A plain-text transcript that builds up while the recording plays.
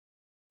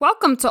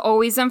Welcome to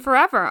Always and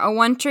Forever, a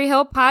One Tree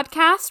Hill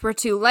podcast where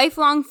two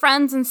lifelong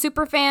friends and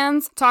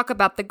superfans talk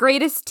about the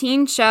greatest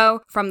teen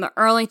show from the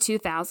early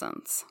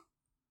 2000s.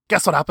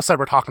 Guess what episode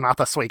we're talking about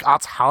this week? I'll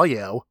tell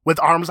you. With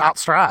Arms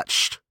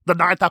Outstretched, the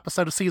 9th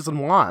episode of Season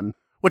 1,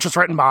 which was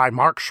written by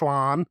Mark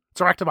Schwann,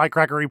 directed by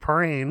Gregory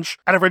Prange,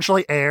 and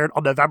originally aired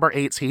on November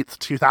 18th,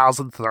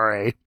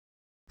 2003.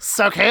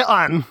 So,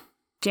 Caitlin.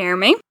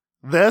 Jeremy?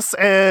 This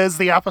is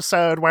the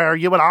episode where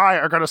you and I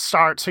are going to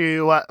start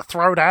to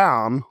throw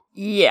down.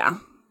 Yeah,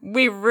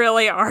 we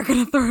really are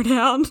going to throw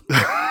down.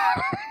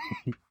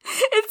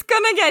 It's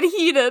going to get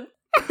heated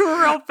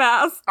real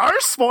fast. Our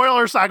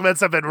spoiler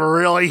segments have been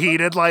really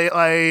heated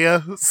lately,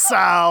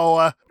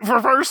 so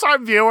for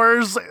first-time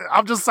viewers,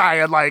 I'm just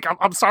saying,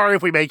 I'm sorry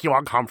if we make you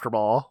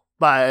uncomfortable,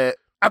 but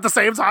at the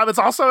same time, it's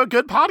also a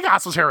good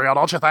podcast material,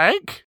 don't you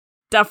think?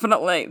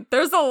 Definitely.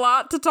 There's a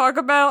lot to talk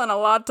about and a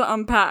lot to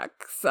unpack,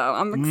 so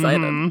I'm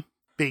excited.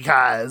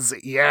 Because,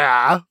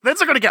 yeah,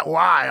 things are going to get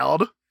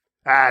wild.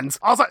 And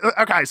also,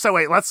 okay, so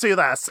wait, let's do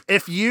this.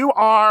 If you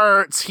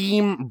are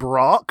Team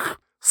Brooke,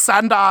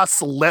 send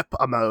us lip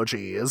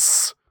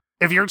emojis.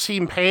 If you're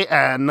Team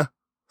Peyton,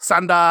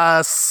 send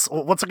us,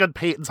 what's a good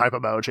Peyton type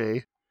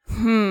emoji?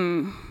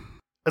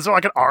 Is there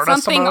like an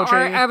artist something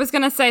emoji? I was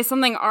going to say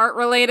something art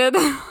related.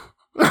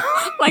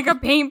 Like a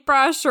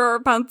paintbrush or a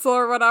pencil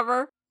or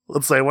whatever.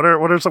 Let's see, what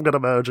are some good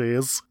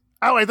emojis?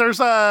 Oh wait, there's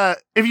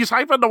if you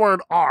type in the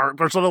word art,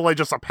 there's literally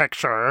just a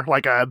picture,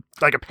 like a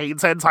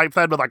painted type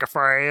thing with like a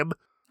frame.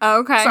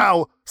 Okay.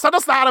 So, send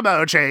us that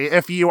emoji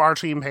if you are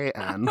Team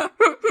Peyton.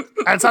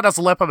 And send us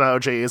lip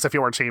emojis if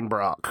you are Team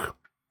Brooke.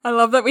 I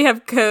love that we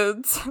have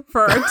codes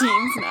for our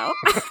teams now.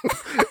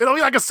 It'll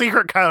be like a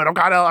secret code. I'm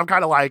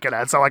kind of liking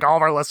it. So like all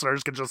of our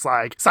listeners can just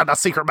like send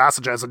us secret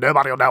messages and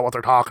nobody will know what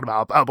they're talking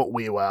about. Oh, but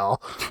we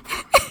will.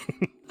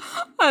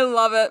 I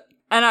love it.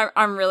 And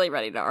I'm really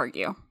ready to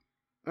argue.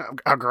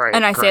 Oh, great.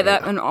 And I say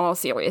that in all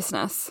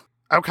seriousness.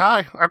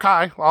 Okay.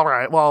 All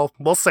right. Well,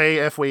 we'll see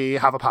if we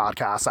have a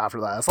podcast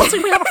after this. Let's see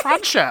if we have a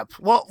friendship.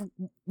 Well,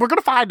 we're going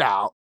to find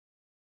out.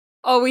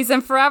 Always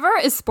and Forever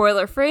is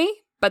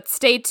spoiler-free, but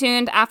stay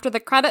tuned after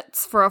the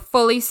credits for a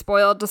fully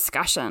spoiled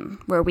discussion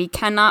where we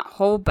cannot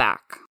hold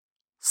back.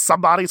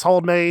 Somebody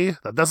told me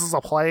that this is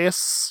a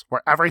place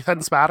where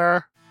everything's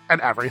better and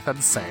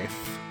everything's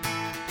safe.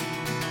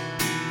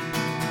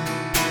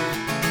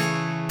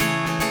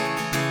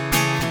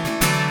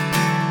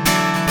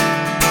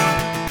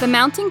 The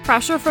mounting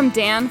pressure from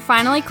Dan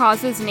finally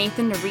causes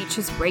Nathan to reach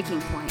his breaking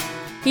point.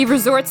 He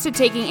resorts to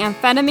taking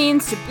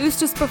amphetamines to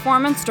boost his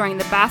performance during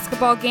the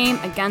basketball game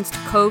against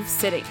Cove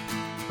City.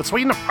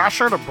 Between the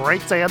pressure to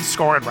break Dan's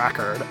scoring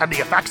record and the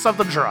effects of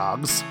the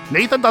drugs,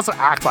 Nathan doesn't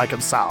act like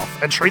himself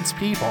and treats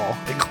people,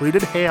 including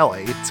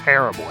Haley,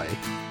 terribly.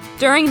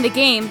 During the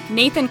game,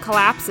 Nathan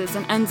collapses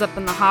and ends up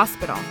in the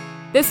hospital.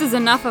 This is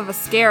enough of a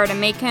scare to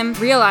make him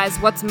realize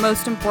what's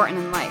most important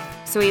in life.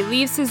 So he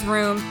leaves his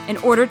room in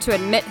order to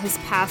admit his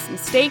past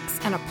mistakes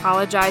and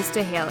apologize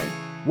to Haley.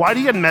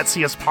 Whitey admits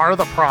he is part of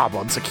the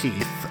problem to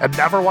Keith and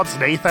never wants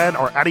Nathan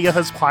or any of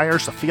his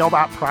players to feel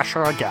that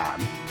pressure again.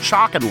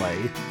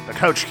 Shockingly, the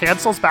coach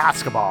cancels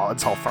basketball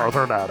until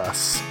further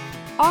notice.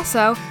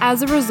 Also,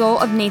 as a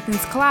result of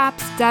Nathan's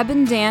collapse, Deb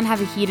and Dan have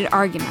a heated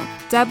argument.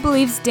 Deb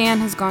believes Dan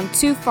has gone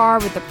too far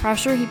with the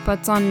pressure he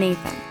puts on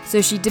Nathan,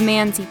 so she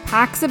demands he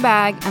packs a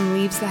bag and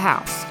leaves the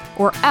house,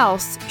 or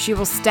else she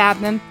will stab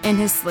him in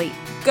his sleep.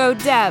 Go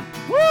Deb!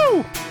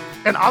 Woo!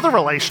 In other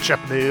relationship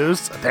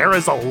news, there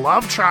is a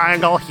love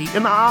triangle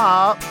heating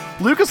up.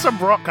 Lucas and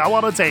Brooke go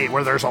on a date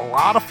where there's a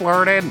lot of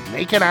flirting,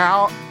 making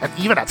out, and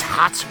even a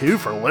tattoo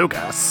for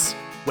Lucas,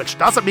 which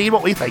doesn't mean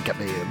what we think it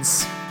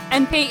means.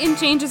 And Peyton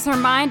changes her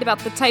mind about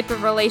the type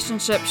of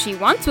relationship she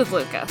wants with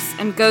Lucas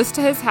and goes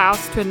to his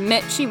house to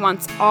admit she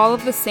wants all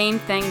of the same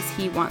things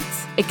he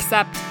wants.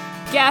 Except,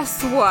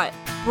 guess what?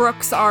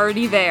 Brooke's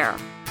already there.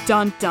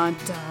 Dun dun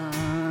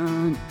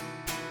dun.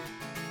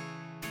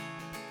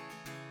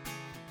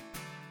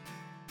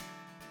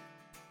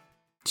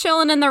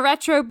 Chillin' in the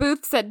retro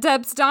booths at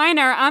Deb's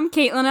Diner, I'm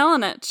Caitlin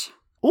Elenich.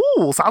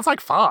 Ooh, sounds like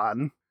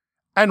fun.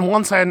 And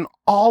wanting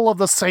all of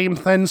the same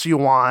things you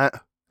want,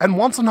 and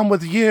wanting them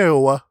with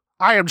you,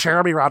 I am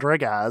Jeremy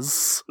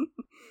Rodriguez.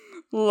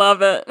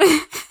 Love it.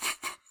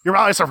 You're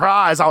probably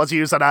surprised I was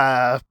using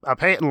a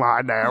Peyton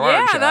line there, weren't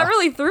you? Yeah, that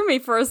really threw me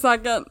for a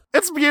second.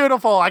 It's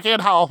beautiful, I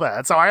can't help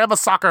it. So I am a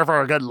sucker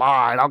for a good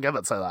line, I'll give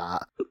it to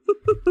that.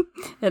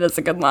 It is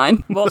a good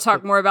line. We'll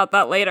talk more about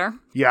that later.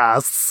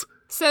 Yes.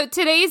 So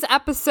today's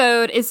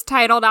episode is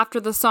titled after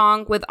the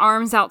song With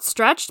Arms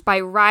Outstretched by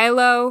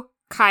Rilo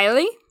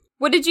Kiley.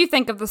 What did you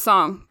think of the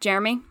song,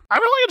 Jeremy? I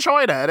really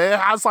enjoyed it. It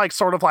has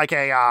sort of like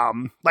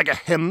a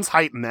hymn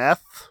type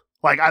myth.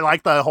 I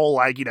like the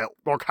whole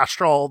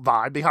orchestral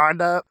vibe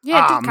behind it.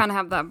 Yeah, it did kind of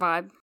have that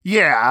vibe.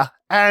 Yeah,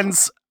 and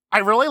I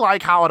really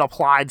like how it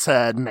applied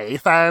to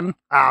Nathan,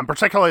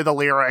 particularly the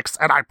lyrics,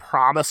 and I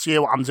promise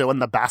you I'm doing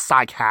the best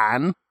I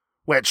can,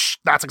 which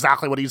that's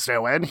exactly what he's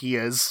doing. He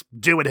is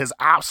doing his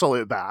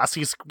absolute best.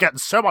 He's getting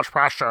so much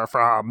pressure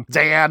from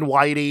Dan,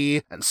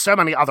 Whitey, and so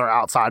many other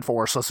outside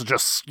forces to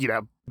just,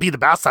 be the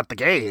best at the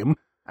game.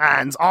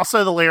 And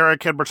also the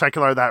lyric in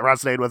particular that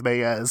resonated with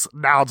me is,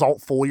 now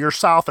don't fool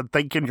yourself and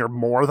thinking you're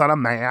more than a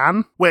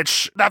man,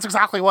 which that's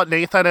exactly what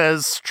Nathan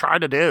is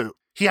trying to do.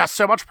 He has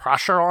so much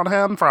pressure on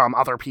him from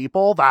other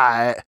people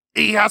that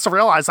he has to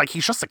realize,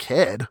 he's just a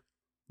kid.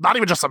 Not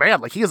even just a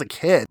man, he is a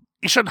kid.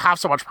 He shouldn't have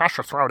so much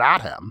pressure thrown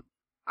at him.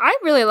 I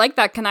really like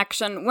that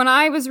connection. When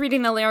I was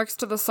reading the lyrics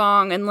to the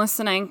song and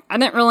listening, I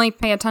didn't really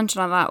pay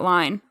attention to that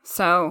line.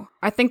 So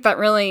I think that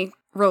really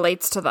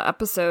relates to the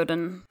episode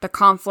and the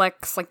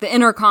conflicts, the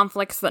inner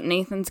conflicts that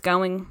Nathan's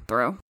going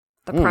through.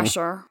 The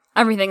pressure,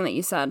 everything that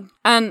you said.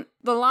 And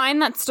the line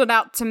that stood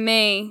out to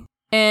me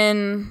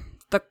in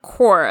the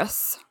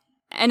chorus,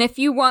 and if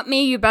you want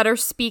me, you better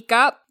speak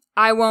up.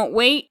 I won't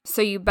wait,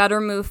 so you better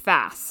move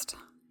fast.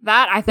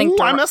 That, I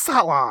think... I missed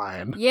that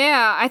line.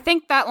 Yeah, I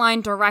think that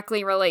line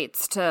directly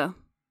relates to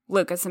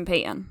Lucas and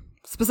Peyton.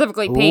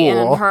 Specifically Peyton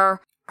and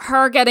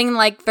her getting,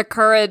 the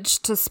courage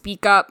to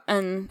speak up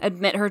and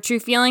admit her true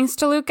feelings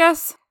to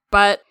Lucas.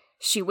 But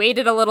she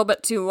waited a little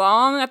bit too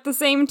long at the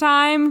same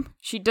time.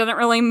 She didn't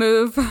really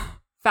move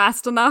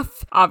fast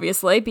enough,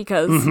 obviously,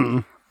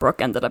 because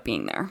Brooke ended up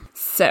being there.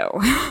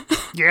 So...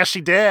 Yeah, she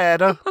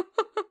did.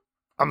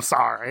 I'm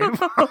sorry.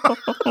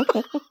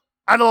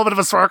 I had a little bit of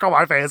a smirk on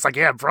my face.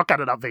 Yeah, Brooke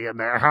ended up being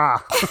there,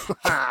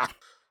 huh?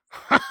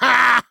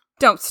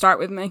 Don't start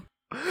with me.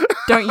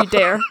 Don't you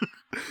dare.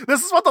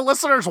 This is what the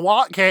listeners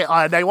want,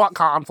 Caitlin. They want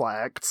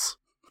conflicts.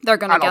 They're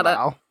gonna get it.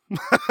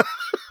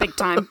 Big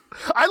time.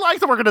 I like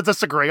that we're gonna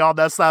disagree on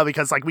this, though,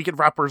 because, we can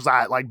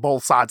represent,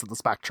 both sides of the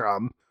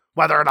spectrum.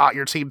 Whether or not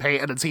you're Team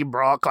Peyton and Team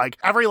Brooke,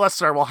 every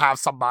listener will have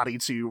somebody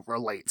to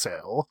relate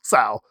to.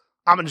 So,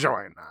 I'm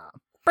enjoying that.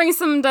 Bring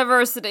some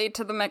diversity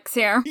to the mix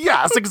here.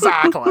 Yes,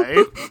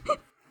 exactly.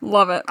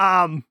 Love it.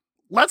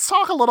 Let's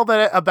talk a little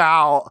bit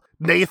about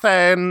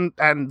Nathan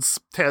and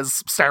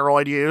his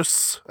steroid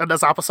use in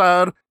this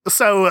episode.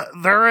 So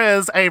there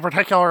is a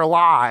particular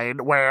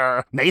line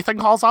where Nathan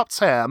calls up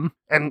Tim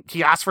and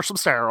he asks for some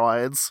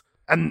steroids.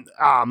 And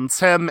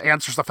Tim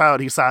answers the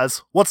phone. He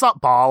says, "What's up,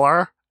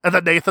 baller?" And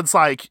then Nathan's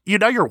like,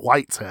 "You're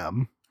white,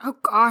 Tim." Oh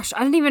gosh, I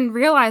didn't even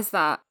realize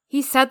that.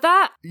 He said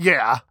that?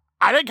 Yeah.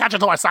 I didn't catch it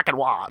until my second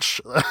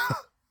watch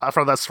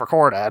for this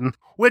recording,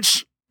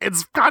 which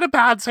it's kind of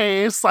bad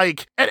taste.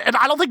 And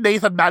I don't think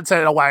Nathan meant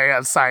it in a way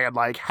of saying,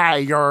 hey,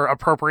 you're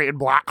appropriating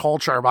black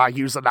culture by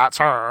using that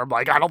term.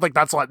 I don't think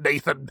that's what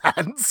Nathan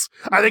meant.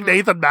 I think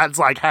Nathan meant,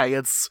 hey,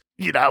 it's,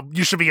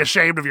 you should be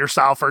ashamed of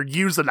yourself for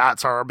using that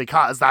term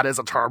because that is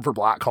a term for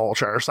black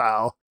culture.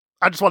 So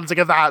I just wanted to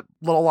give that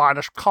little line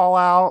a call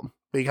out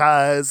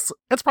because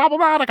it's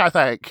problematic, I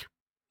think.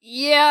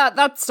 Yeah,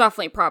 that's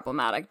definitely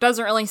problematic.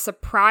 Doesn't really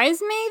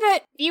surprise me that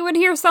you would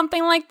hear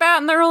something like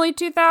that in the early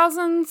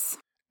 2000s.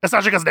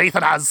 Especially because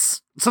Nathan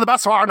has, to the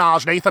best of our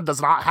knowledge, Nathan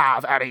does not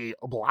have any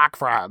black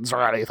friends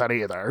or anything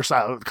either.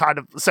 So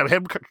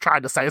him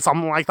trying to say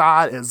something like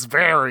that is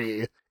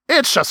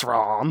it's just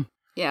wrong.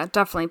 Yeah,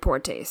 definitely poor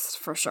taste,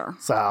 for sure.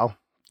 So,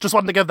 just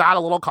wanted to give that a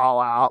little call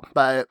out.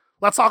 But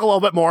let's talk a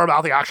little bit more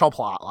about the actual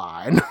plot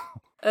line.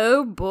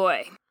 Oh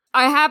boy.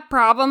 I have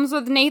problems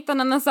with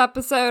Nathan in this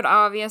episode,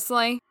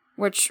 obviously,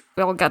 which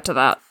we'll get to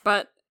that,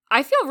 but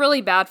I feel really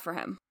bad for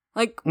him.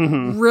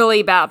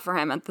 Really bad for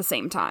him at the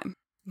same time.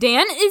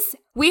 Dan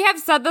we have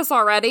said this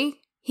already,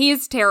 he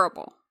is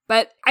terrible,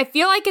 but I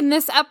feel like in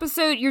this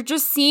episode, you're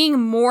just seeing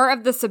more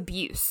of this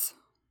abuse.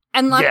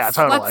 And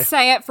let's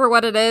say it for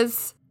what it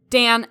is,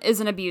 Dan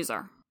is an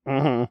abuser.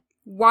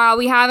 While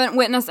we haven't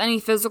witnessed any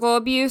physical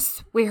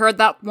abuse, we heard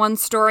that one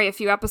story a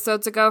few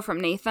episodes ago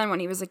from Nathan when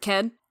he was a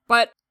kid,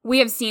 but we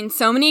have seen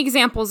so many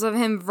examples of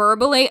him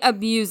verbally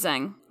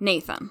abusing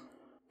Nathan.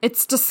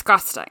 It's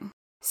disgusting.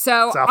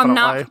 So Definitely. I'm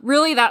not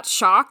really that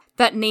shocked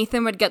that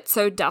Nathan would get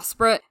so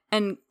desperate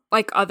and,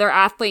 other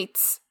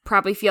athletes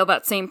probably feel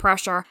that same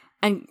pressure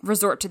and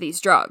resort to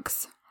these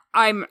drugs.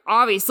 I'm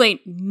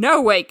obviously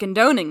no way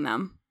condoning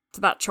them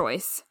to that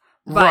choice.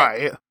 But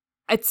right.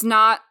 It's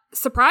not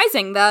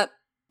surprising that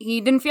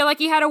he didn't feel like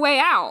he had a way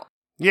out.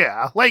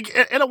 Yeah,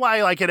 in a way,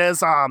 it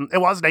is,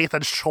 it was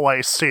Nathan's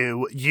choice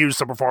to use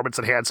the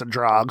performance-enhancing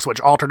drugs, which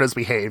altered his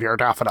behavior,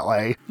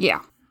 definitely.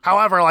 Yeah.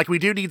 However, we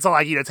do need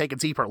to, take a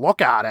deeper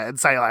look at it and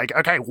say,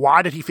 okay,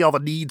 why did he feel the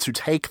need to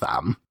take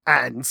them?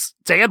 And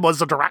Dan was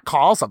the direct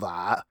cause of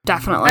that.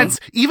 Definitely. And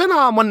even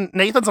when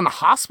Nathan's in the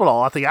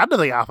hospital at the end of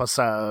the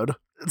episode,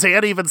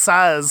 Dan even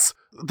says,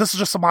 this is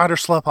just a minor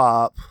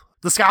slip-up.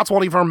 The scouts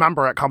won't even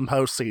remember it come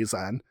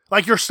postseason.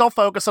 You're still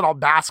focusing on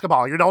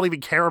basketball. You don't even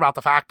care about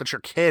the fact that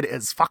your kid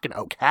is fucking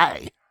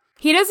okay.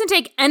 He doesn't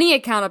take any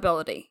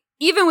accountability,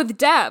 even with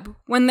Deb,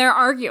 when they're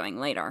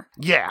arguing later.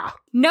 Yeah.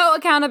 No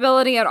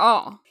accountability at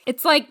all.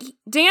 It's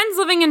Dan's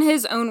living in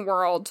his own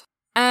world,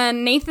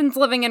 and Nathan's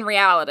living in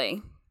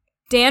reality.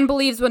 Dan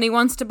believes what he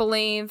wants to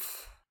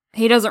believe.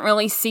 He doesn't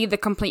really see the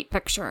complete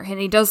picture, and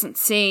he doesn't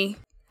see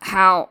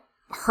how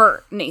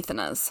hurt Nathan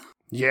is.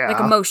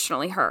 Yeah.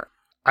 Emotionally hurt.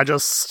 I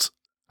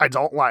I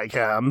don't like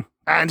him.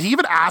 And he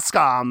even asked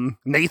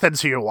Nathan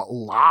to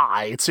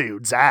lie to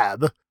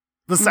Deb.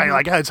 To say,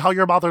 like, hey, tell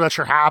your mother that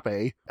you're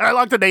happy. And I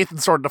like that Nathan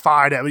sort of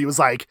defied him. He was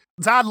like,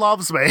 Dad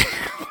loves me.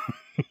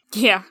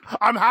 Yeah.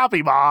 I'm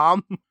happy,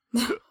 Mom.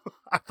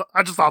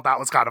 I just thought that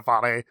was kind of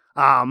funny.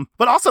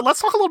 But also,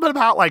 let's talk a little bit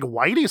about, like,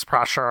 Whitey's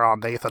pressure on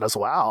Nathan as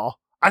well.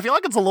 I feel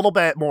like it's a little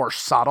bit more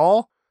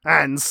subtle.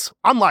 And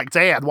unlike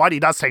Dan, Whitey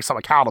does take some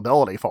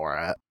accountability for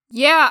it.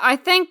 Yeah, I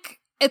think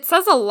it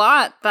says a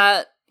lot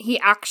that he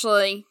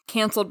actually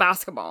canceled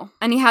basketball.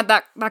 And he had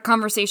that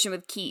conversation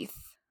with Keith,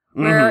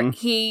 where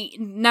he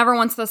never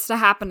wants this to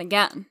happen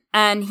again.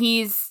 And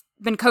he's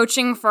been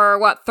coaching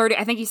for,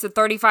 I think he said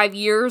 35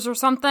 years or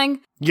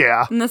something.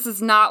 Yeah. And this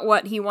is not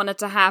what he wanted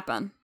to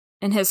happen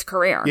in his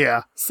career.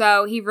 Yeah.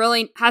 So he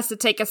really has to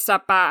take a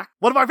step back.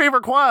 One of my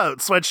favorite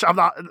quotes, which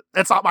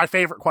it's not my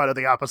favorite quote of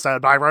the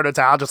episode, but I wrote it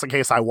down just in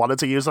case I wanted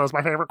to use it as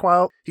my favorite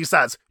quote. He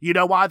says, "You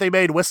know why they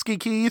made whiskey,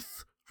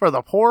 Keith? For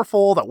the poor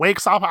fool that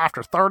wakes up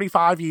after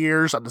 35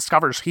 years and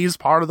discovers he's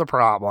part of the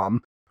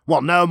problem.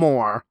 Well, no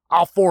more.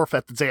 I'll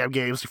forfeit the damn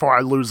games before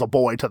I lose a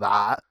boy to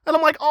that." And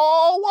I'm like,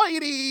 oh,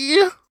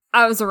 Whitey.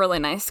 That was a really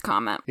nice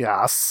comment.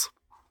 Yes.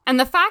 And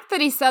the fact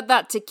that he said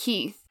that to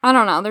Keith, I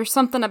don't know, there's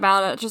something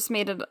about it. Just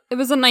made it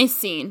was a nice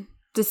scene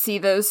to see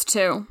those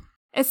two.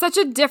 It's such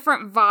a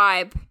different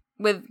vibe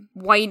with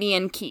Whitey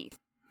and Keith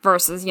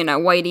versus,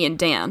 Whitey and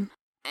Dan.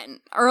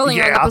 And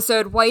earlier in the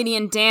episode, Whitey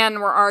and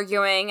Dan were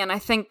arguing, and I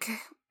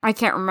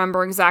can't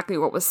remember exactly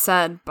what was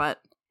said, but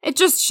it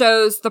just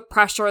shows the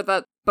pressure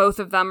that both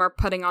of them are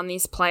putting on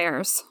these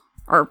players,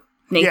 or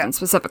Nathan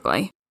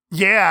specifically.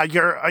 Yeah,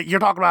 you're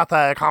talking about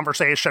the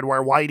conversation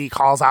where Whitey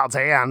calls out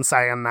Dan,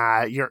 saying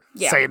that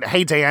saying,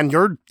 "Hey Dan,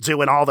 you're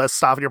doing all this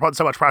stuff and you're putting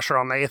so much pressure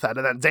on Nathan."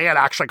 And then Dan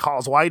actually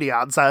calls Whitey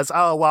out and says,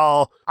 "Oh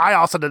well, I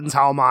also didn't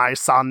tell my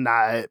son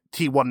that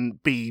he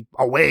wouldn't be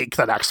awake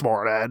the next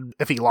morning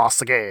if he lost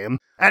the game."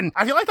 And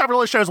I feel like that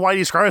really shows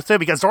Whitey's growth too,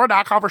 because during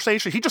that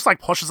conversation, he just like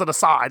pushes it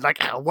aside,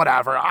 like,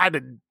 whatever, I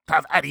didn't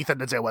have anything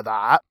to do with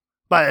that.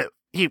 But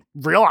he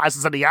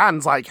realizes in the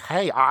end, like,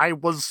 hey, I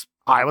was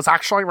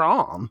actually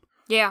wrong.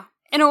 Yeah.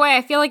 In a way,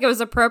 I feel like it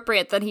was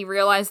appropriate that he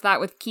realized that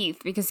with Keith,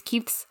 because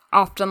Keith's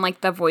often like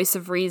the voice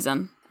of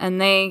reason,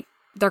 and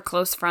they're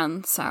close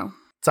friends, so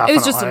Definitely. It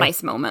was just a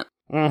nice moment.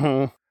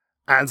 Mm-hmm.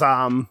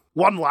 And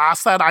one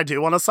last thing I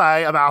do want to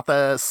say about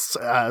this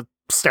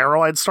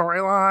steroid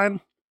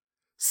storyline.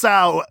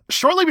 So,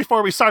 shortly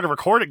before we started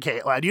recording,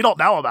 Caitlin, you don't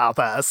know about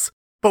this,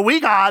 but we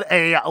got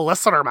a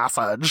listener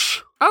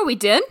message. Oh, we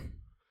did?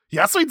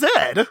 Yes, we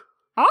did.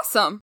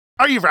 Awesome.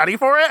 Are you ready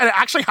for it? And it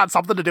actually had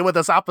something to do with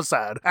this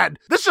episode. And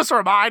this is just a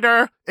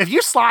reminder, if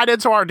you slide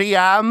into our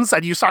DMs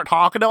and you start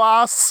talking to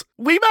us,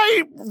 we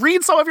may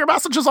read some of your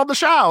messages on the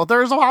show.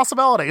 There's a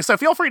possibility. So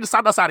feel free to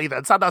send us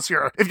anything. Send us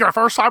if you're a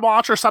first-time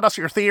watcher, send us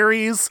your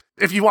theories.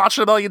 If you watched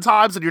it a million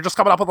times and you're just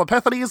coming up with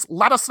epiphanies,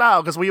 let us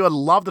know, because we would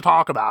love to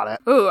talk about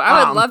it. Ooh,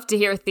 I would love to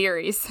hear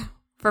theories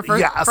for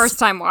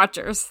first-time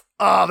watchers.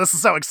 Oh, this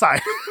is so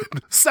exciting.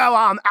 So,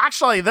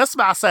 actually, this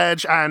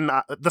message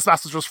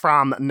was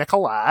from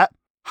Nicolette.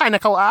 Hi,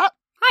 Nicolette.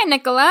 Hi,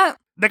 Nicolette.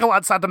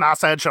 Nicolette sent the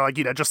message, like,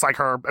 just like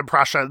her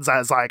impressions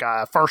as like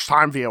a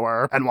first-time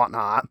viewer and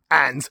whatnot.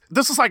 And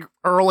this is like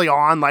early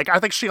on, like I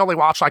think she only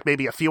watched like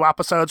maybe a few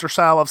episodes or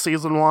so of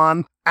season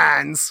 1.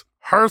 And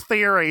her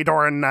theory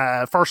during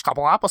the first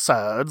couple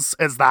episodes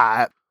is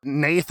that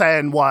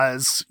Nathan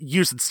was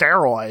using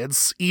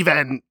steroids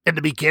even in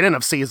the beginning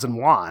of season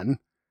 1.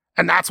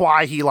 And that's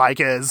why he's like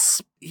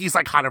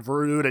kind of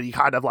rude, and he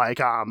kind of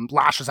like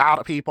lashes out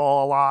at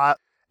people a lot.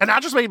 And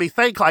that just made me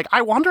think, like,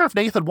 I wonder if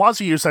Nathan was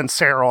using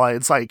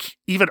steroids, like,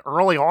 even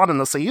early on in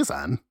the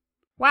season.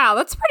 Wow,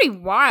 that's pretty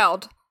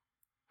wild.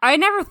 I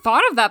never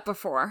thought of that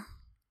before.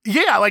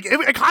 Yeah, like,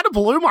 it kind of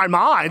blew my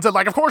mind. And,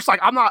 like, of course,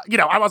 like, I'm not,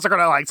 I wasn't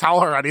going to, like,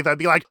 tell her anything.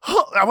 Be like,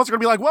 I wasn't going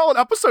to be like, well, in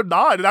episode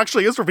 9, it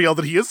actually is revealed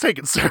that he is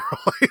taking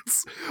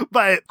steroids.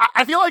 But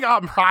I feel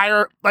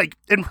like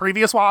in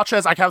previous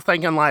watches, I kept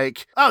thinking,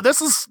 like, oh, this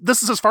is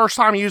his first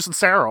time using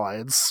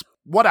steroids.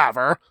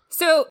 Whatever.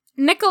 So,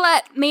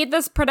 Nicolette made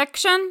this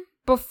prediction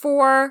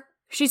before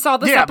she saw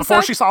this episode? Yeah,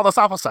 before she saw this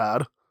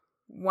episode.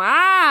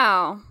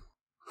 Wow.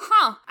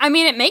 Huh. I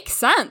mean, it makes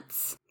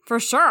sense. For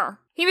sure.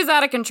 He was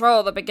out of control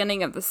at the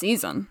beginning of the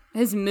season.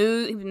 His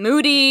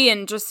moody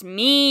and just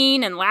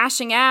mean and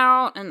lashing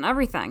out and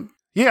everything.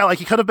 Yeah, like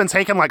he could have been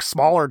taking like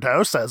smaller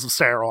doses of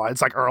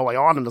steroids like early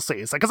on in the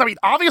season. Because I mean,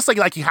 obviously,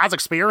 like he has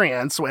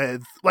experience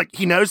with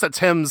he knows that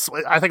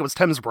I think it was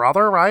Tim's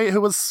brother, right?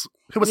 Who was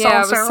selling steroids? Yeah,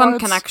 it was some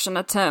connection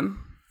to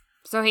Tim.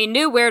 So he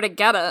knew where to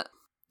get it.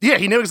 Yeah,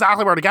 he knew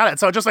exactly where to get it.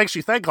 So it just makes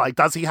you think, like,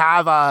 does he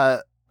have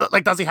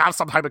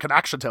some type of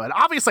connection to it?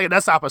 Obviously, in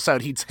this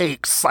episode, he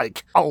takes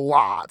like a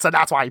lot, so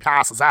that's why he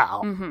passes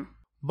out. Mm-hmm.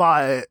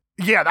 But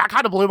yeah, that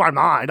kind of blew my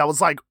mind. I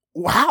was like,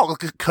 wow,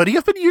 could he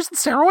have been using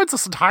steroids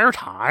this entire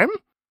time?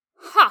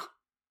 Huh.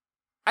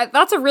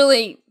 That's a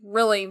really,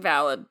 really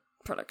valid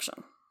prediction.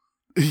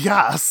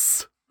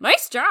 Yes.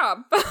 Nice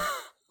job.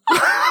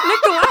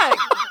 Nicolette.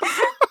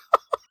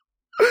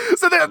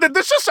 So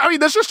this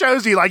just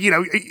shows you, like,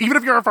 even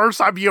if you're a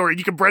first-time viewer,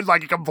 you can bring,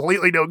 like, a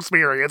completely new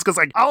experience, because,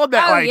 like, I'll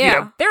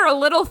admit, there are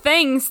little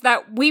things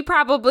that we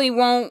probably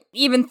won't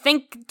even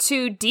think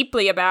too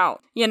deeply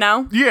about,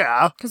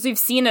 Yeah. Because we've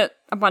seen it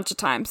a bunch of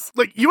times.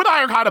 Like, you and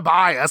I are kind of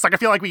biased. Like, I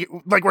feel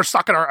like we're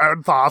stuck in our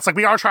own thoughts. Like,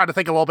 we are trying to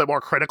think a little bit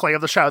more critically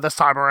of the show this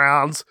time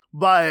around.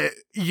 But,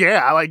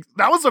 yeah, like,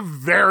 that was a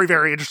very,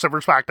 very interesting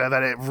perspective,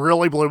 and it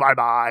really blew my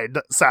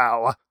mind.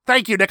 So,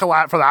 thank you,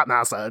 Nicolette, for that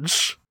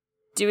message.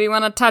 Do we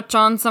want to touch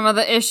on some of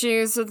the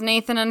issues with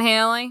Nathan and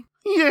Haley?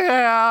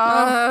 Yeah.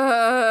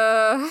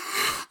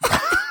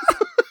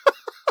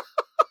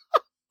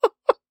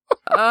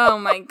 Oh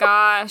my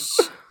gosh.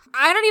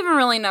 I don't even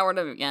really know where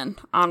to begin,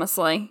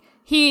 honestly.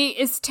 He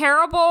is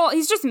terrible.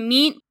 He's just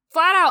mean,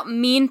 flat out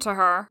mean to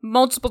her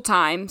multiple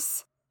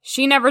times.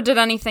 She never did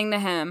anything to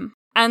him.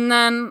 And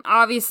then,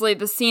 obviously,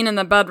 the scene in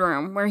the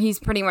bedroom where he's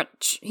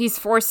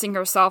forcing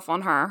herself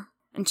on her.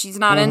 And she's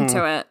not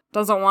into it.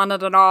 Doesn't want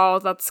it at all.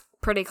 That's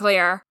pretty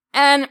clear.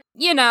 And,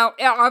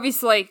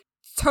 obviously,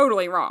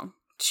 totally wrong.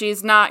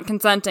 She's not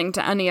consenting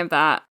to any of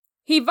that.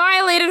 He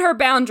violated her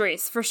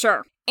boundaries, for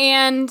sure.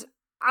 And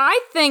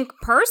I think,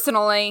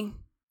 personally,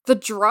 the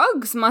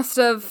drugs must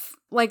have,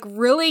 like,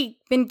 really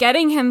been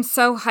getting him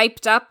so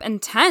hyped up and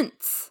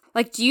tense.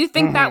 Like, do you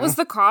think that was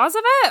the cause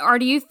of it? Or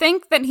do you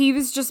think that he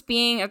was just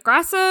being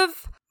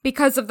aggressive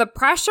because of the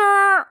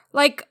pressure?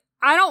 Like,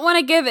 I don't want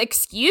to give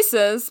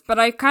excuses, but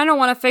I kind of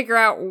want to figure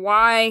out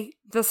why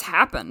this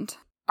happened.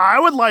 I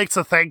would like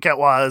to think it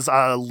was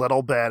a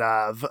little bit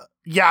of,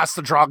 yes,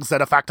 the drugs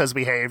did affect his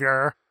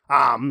behavior.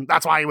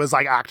 That's why he was,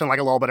 like, acting, like,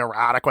 a little bit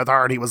erratic with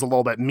her, and he was a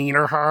little bit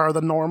meaner to her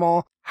than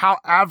normal.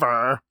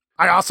 However,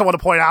 I also want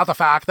to point out the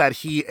fact that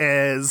he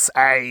is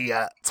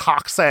a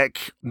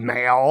toxic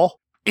male.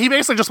 He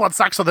basically just wants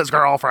sex with his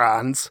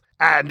girlfriend,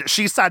 and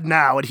she said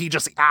no, and he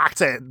just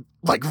acted,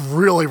 like,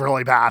 really,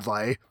 really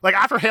badly. Like,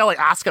 after Haley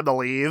asked him to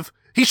leave,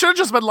 he should have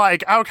just been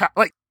like, okay,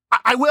 like,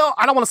 I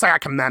don't want to say I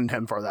commend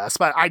him for this,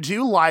 but I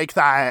do like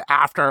that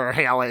after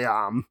Haley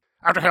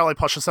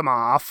pushes him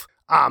off,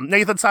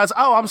 Nathan says,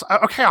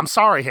 I'm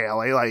sorry,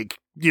 Haley, like,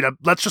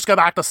 let's just go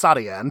back to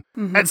studying.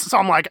 And so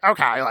I'm like,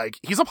 okay, like,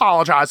 he's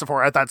apologizing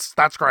for it.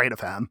 That's great of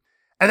him.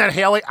 And then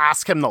Haley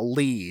asks him to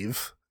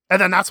leave. And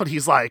then that's when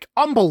he's like,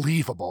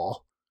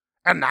 unbelievable.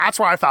 And that's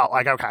where I felt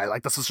like, okay,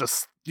 like,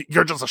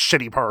 you're just a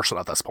shitty person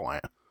at this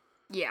point.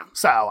 Yeah.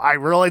 So I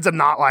really did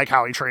not like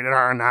how he treated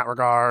her in that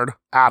regard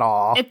at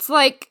all. It's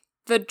like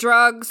the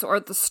drugs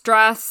or the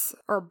stress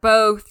or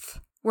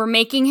both were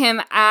making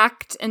him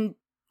act and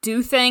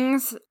do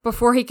things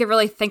before he could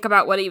really think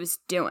about what he was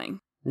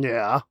doing.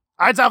 Yeah.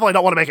 I definitely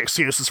don't want to make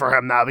excuses for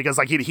him, though, because,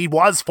 like, he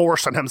was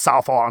forcing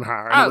himself on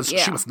her. And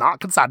she was not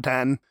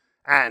consenting.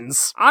 And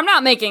I'm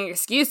not making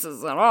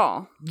excuses at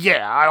all.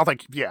 Yeah, I don't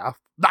think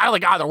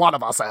either one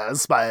of us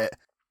is, but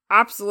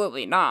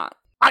absolutely not.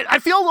 I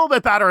feel a little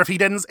bit better if he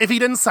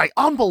didn't say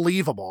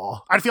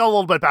unbelievable. I'd feel a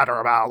little bit better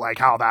about, like,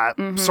 how that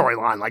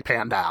storyline, like,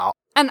 panned out.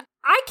 And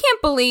I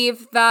can't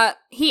believe that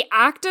he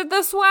acted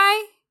this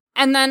way.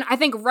 And then I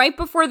think right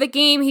before the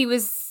game,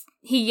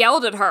 he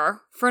yelled at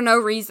her for no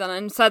reason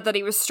and said that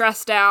he was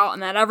stressed out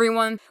and that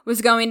everyone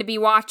was going to be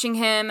watching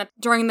him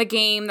during the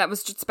game that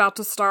was just about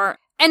to start.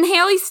 And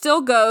Haley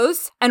still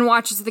goes and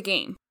watches the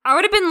game. I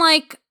would have been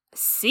like,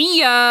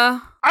 see ya.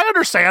 I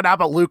understand that,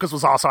 but Lucas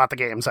was also at the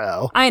game,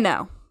 so. I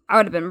know. I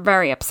would have been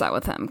very upset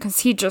with him because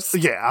he just.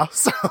 Yeah,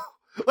 so.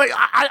 Like,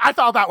 I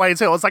felt that way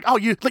too. I was like, oh,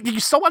 you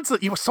still went to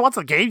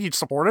the game, you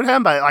supported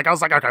him, but, like, I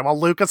was like, okay, well,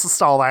 Lucas is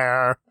still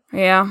there.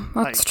 Yeah,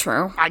 that's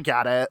true. I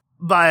get it.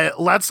 But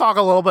let's talk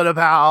a little bit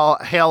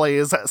about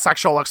Haley's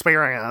sexual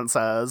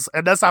experiences.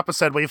 In this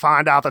episode, we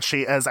find out that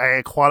she is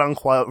a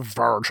quote-unquote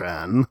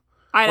virgin.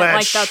 I didn't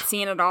like that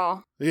scene at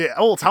all. Yeah,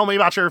 tell me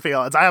about your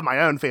feelings. I have my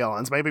own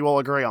feelings. Maybe we'll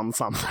agree on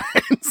some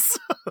things.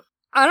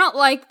 I don't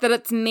like that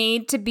it's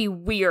made to be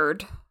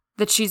weird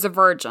that she's a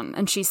virgin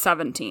and she's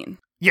 17.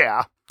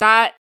 Yeah.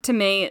 That, to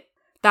me,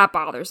 that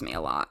bothers me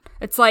a lot.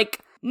 It's like,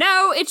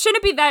 no, it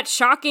shouldn't be that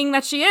shocking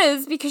that she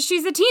is because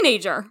she's a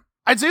teenager.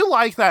 I do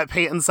like that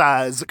Peyton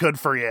says, good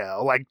for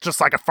you. Like, just,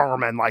 like,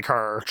 affirming, like,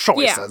 her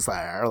choices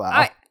there.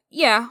 Though.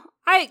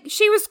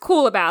 She was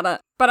cool about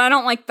it, but I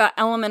don't like that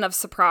element of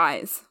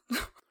surprise.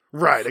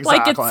 Right,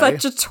 exactly. Like,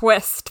 it's such a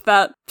twist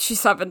that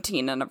she's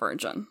 17 and a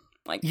virgin.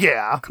 Like,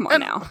 yeah. Come on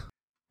now.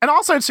 And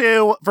also,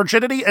 too,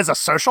 virginity is a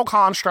social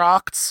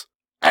construct.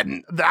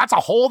 And that's a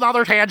whole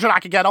nother tangent I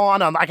could get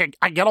on. I can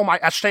get on my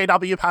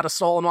SJW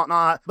pedestal and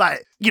whatnot.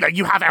 But,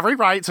 you have every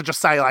right to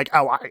just say, like,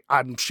 oh,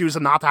 I'm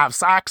choosing not to have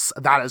sex.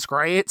 That is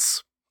great.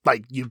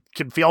 Like, you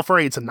can feel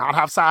free to not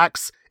have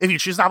sex. If you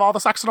choose to have all the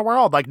sex in the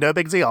world, like, no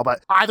big deal.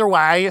 But either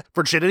way,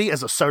 virginity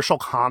is a social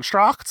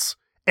construct.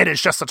 It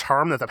is just a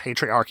term that the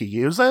patriarchy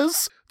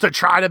uses to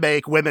try to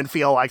make women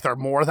feel like they're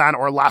more than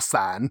or less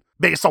than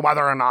based on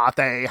whether or not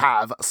they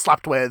have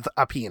slept with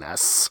a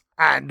penis.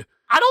 And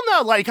I don't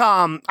know, like,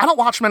 I don't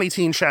watch many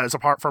teen shows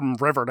apart from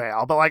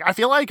Riverdale, but, like, I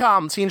feel like,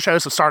 teen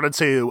shows have started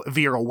to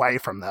veer away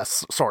from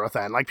this sort of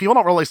thing. Like, people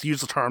don't really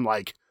use the term,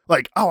 like,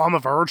 oh, I'm a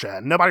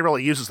virgin. Nobody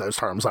really uses those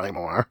terms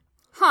anymore.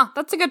 Huh,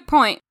 that's a good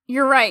point.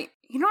 You're right.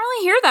 You don't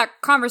really hear that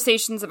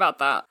conversations about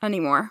that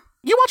anymore.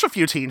 You watch a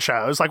few teen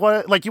shows, like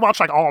you watch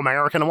like All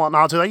American and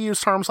whatnot. Do they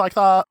use terms like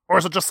that, or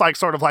is it just like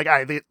sort of like,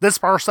 hey, this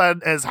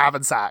person is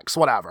having sex,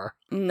 whatever?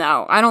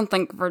 No, I don't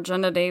think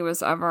virginity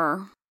was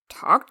ever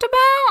talked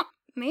about.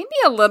 Maybe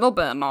a little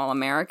bit in All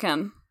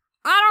American.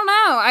 I don't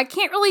know. I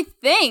can't really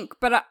think,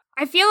 but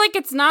I feel like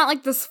it's not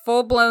like this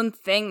full blown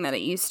thing that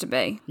it used to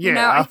be. Yeah. You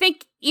know, I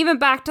think even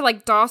back to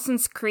like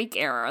Dawson's Creek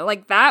era,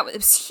 like that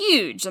was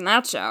huge in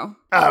that show.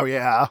 Oh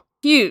yeah.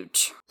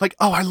 Huge. Like,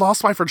 oh, I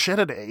lost my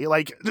virginity.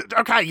 Like,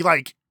 okay,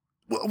 like,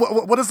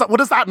 what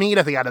does that mean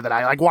at the end of the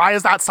day? Like, why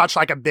is that such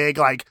like a big,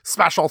 like,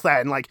 special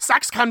thing? Like,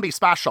 sex can be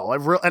special.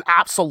 It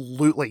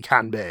absolutely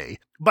can be.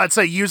 But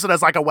to use it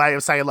as like a way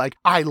of saying, like,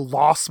 I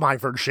lost my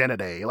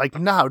virginity. Like,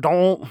 no,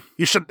 don't.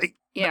 You should.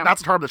 Yeah.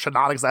 That's a term that should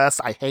not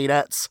exist. I hate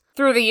it.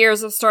 Through the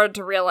years, I've started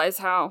to realize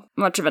how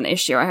much of an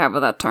issue I have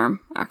with that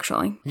term,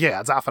 actually.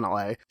 Yeah,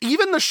 definitely.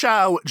 Even the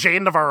show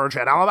Jane the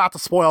Virgin. I'm about to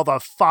spoil the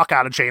fuck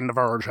out of Jane the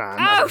Virgin.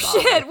 Oh,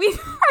 shit. We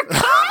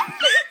forgot.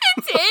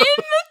 It's in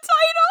the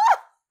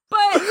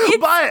title.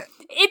 But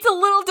it's a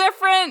little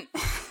different.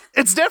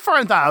 It's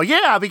different, though.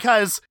 Yeah,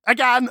 because,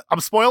 again,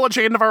 I'm spoiling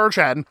Jane the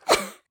Virgin.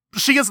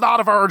 She is not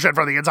a virgin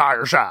for the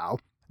entire show.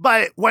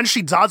 But when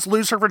she does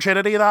lose her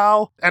virginity,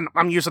 though, and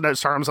I'm using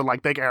those terms in,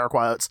 like, big air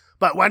quotes,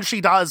 but when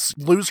she does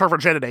lose her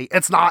virginity,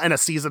 it's not in a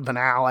season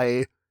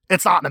finale.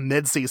 It's not in a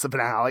mid-season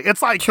finale.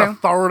 It's, like, the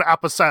third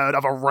episode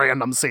of a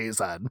random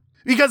season.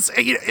 Because,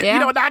 you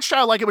know, in that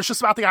show, like, it was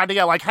just about the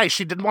idea, like, hey,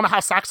 she didn't want to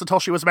have sex until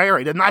she was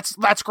married, and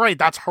that's great.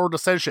 That's her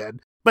decision.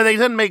 But they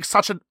didn't make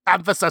such an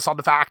emphasis on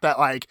the fact that,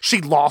 like,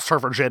 she lost her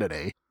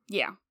virginity.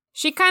 Yeah.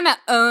 She kind of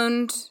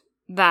owned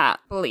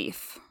that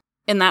belief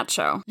in that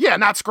show. Yeah,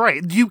 and that's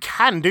great. You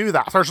can do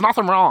that. There's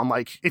nothing wrong.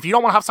 Like, if you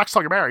don't want to have sex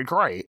till you're married,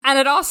 great. And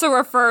it also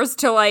refers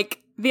to,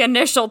 like, the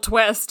initial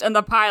twist in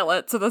the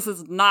pilot, so this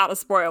is not a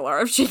spoiler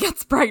if she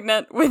gets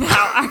pregnant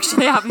without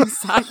actually having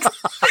sex.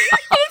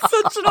 It's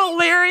such an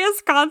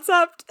hilarious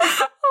concept.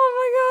 Oh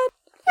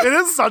my god.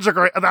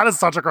 That is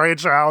such a great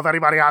show if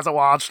anybody hasn't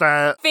watched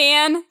it.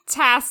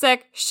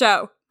 Fantastic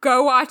show.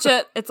 Go watch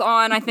it. It's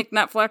on, I think,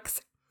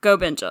 Netflix. Go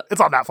binge it.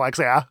 It's on Netflix,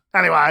 yeah.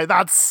 Anyway,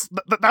 that's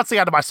the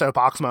end of my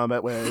soapbox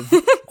moment with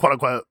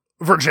quote-unquote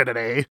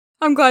virginity.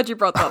 I'm glad you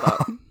brought that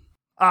up.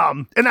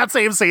 In that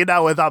same scene,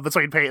 though, with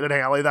between Peyton and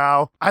Haley,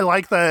 though, I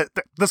like that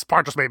this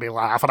part just made me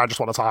laugh, and I just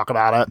want to talk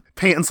about it.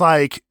 Peyton's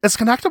like, is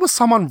connected with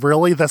someone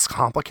really this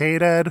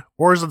complicated?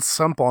 Or is it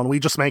simple and we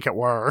just make it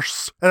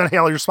worse? And then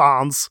Haley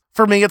responds,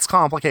 for me, it's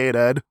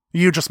complicated.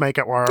 You just make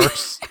it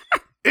worse.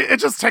 It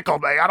just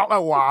tickled me. I don't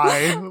know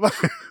why.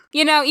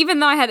 You know, even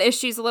though I had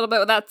issues a little bit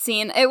with that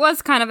scene, it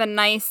was kind of a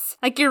nice,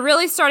 like, you're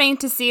really starting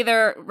to see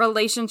their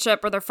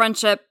relationship or their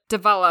friendship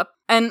develop.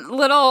 And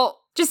little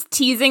just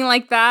teasing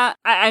like that,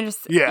 I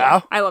just,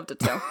 yeah, I loved it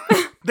too.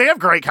 They have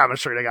great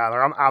chemistry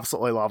together. I'm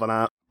absolutely loving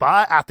it.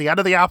 But at the end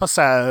of the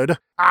episode,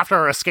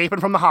 after escaping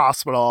from the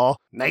hospital,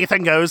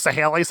 Nathan goes to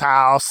Haley's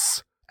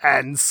house.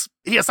 And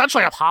he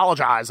essentially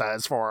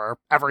apologizes for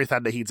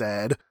everything that he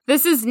did.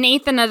 This is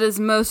Nathan at his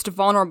most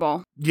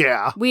vulnerable.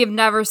 Yeah. We have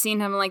never seen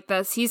him like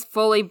this. He's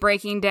fully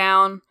breaking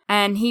down,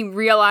 and he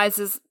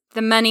realizes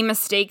the many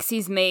mistakes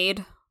he's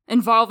made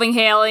involving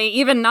Haley,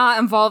 even not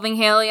involving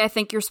Haley, I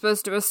think you're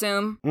supposed to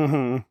assume.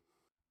 Mm-hmm.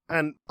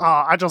 And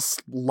I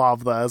just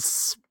love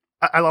this.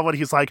 I love what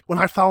he's like, when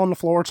I fell on the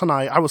floor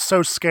tonight, I was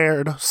so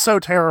scared, so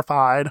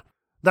terrified.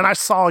 Then I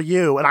saw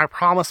you, and I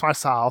promised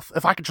myself,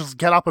 if I could just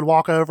get up and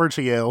walk over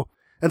to you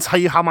and tell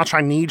you how much I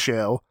need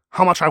you,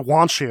 how much I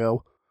want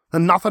you,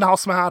 then nothing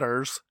else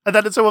matters. And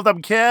then the two of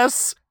them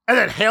kiss, and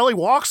then Haley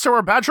walks to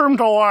her bedroom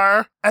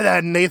door, and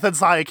then Nathan's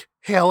like,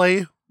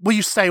 Haley, will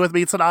you stay with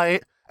me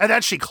tonight? And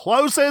then she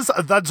closes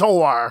the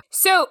door.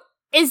 So,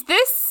 is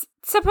this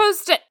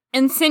supposed to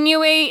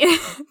insinuate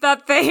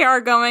that they are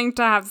going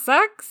to have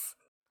sex?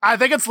 I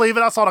think it's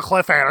leaving us on a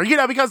cliffhanger, you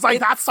know, because, like,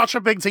 that's such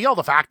a big deal,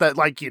 the fact that,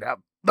 like, you know,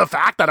 the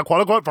fact that a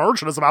quote-unquote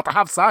virgin is about to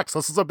have sex,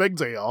 this is a big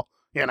deal,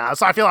 you know?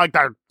 So I feel like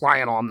they're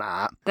playing on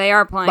that. They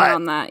are playing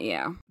on that,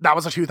 yeah. That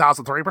was a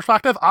 2003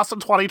 perspective. Us in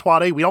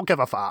 2020, we don't give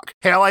a fuck.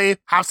 Haley,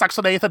 have sex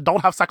with Nathan,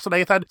 don't have sex with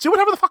Nathan. Do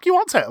whatever the fuck you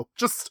want to.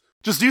 Just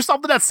do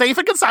something that's safe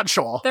and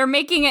consensual. They're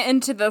making it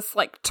into this,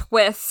 like,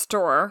 twist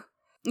or,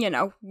 you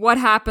know, what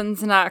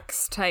happens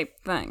next type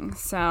thing,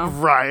 so.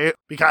 Right,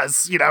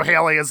 because, you know,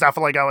 Haley is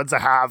definitely going to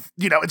have,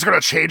 you know, it's going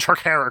to change her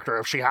character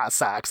if she has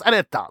sex, and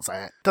it doesn't.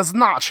 It does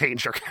not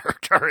change your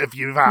character if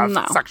you have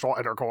sexual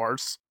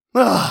intercourse.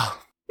 Ugh.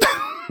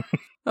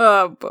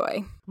 Oh,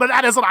 boy. But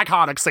that is an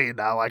iconic scene,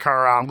 though, like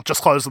her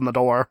just closing the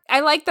door. I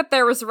like that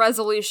there was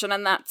resolution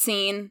in that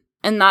scene,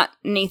 and that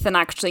Nathan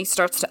actually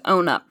starts to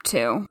own up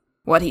to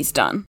what he's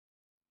done.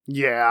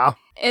 Yeah.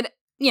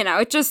 You know,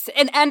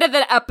 it ended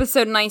the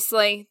episode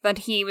nicely that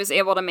he was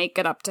able to make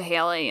it up to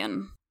Haley,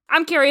 and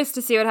I'm curious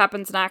to see what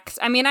happens next.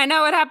 I mean, I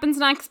know what happens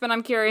next, but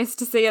I'm curious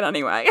to see it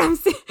anyway. I'm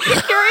curious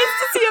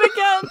to see it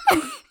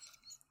again.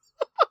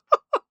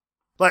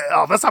 Like,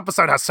 oh, this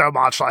episode has so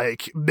much,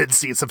 like,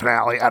 mid-season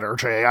finale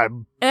energy.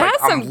 I'm it has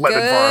some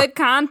good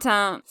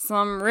content.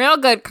 Some real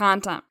good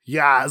content.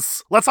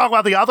 Yes. Let's talk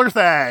about the other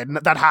thing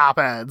that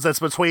happens. It's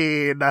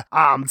between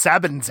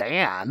Deb and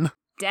Dan.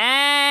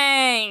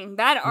 Dang,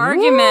 that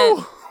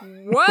argument.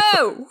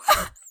 Whoa.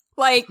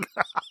 Like,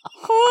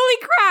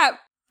 holy crap.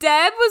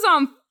 Deb was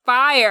on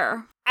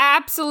fire.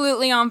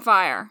 Absolutely on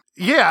fire.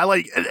 Yeah,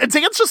 like,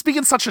 Dan's just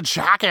being such a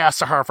jackass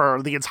to her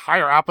for the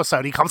entire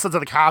episode. He comes into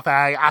the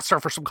cafe, asks her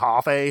for some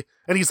coffee,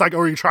 and he's like, "Oh,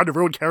 are you trying to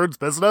ruin Karen's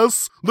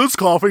business? This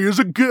coffee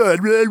isn't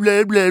good, blah,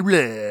 blah, blah,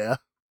 blah."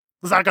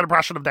 Is that a good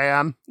impression of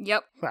Dan?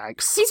 Yep.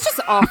 Thanks. He's just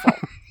awful.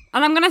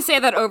 And I'm going to say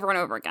that over and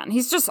over again.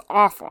 He's just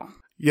awful.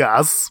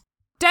 Yes.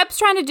 Deb's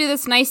trying to do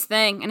this nice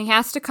thing, and he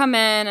has to come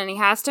in, and he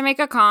has to make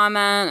a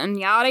comment, and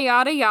yada,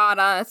 yada,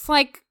 yada. It's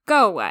like,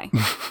 go away.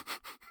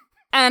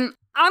 And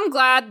I'm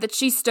glad that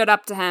she stood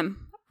up to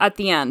him at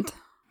the end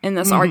in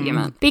this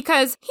argument,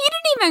 because he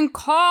didn't even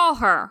call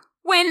her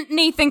when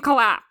Nathan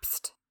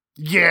collapsed.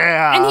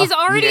 Yeah. And he's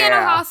already in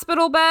a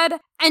hospital bed,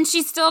 and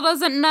she still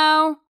doesn't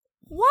know.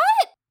 What?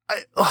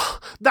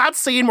 That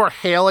scene where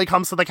Haley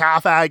comes to the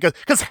cafe,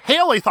 because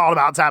Haley thought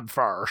about Deb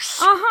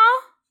first.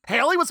 Uh-huh.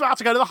 Haley was about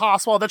to go to the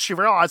hospital, then she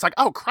realized, like,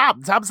 oh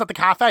crap, Deb's at the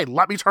cafe.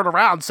 Let me turn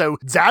around so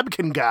Deb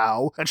can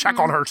go and check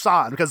on her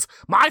son. Because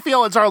my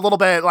feelings are a little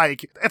bit,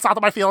 like, it's not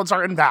that my feelings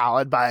are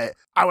invalid, but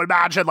I would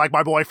imagine, like,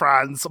 my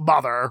boyfriend's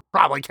mother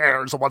probably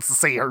cares and wants to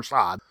see her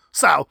son.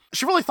 So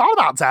she really thought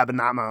about Deb in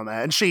that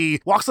moment. And she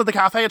walks to the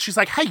cafe and she's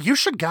like, "Hey, you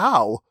should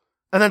go."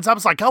 And then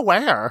Deb's like, "Go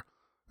where?"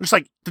 And she's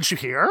like, "Did you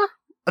hear?"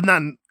 And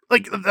then,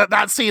 like,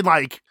 that scene,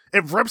 like,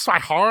 it rips my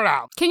heart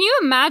out. Can you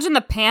imagine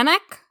the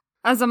panic?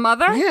 As a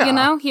mother, you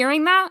know,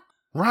 hearing that?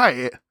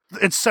 Right.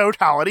 It's so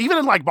talented. Even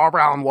in, like,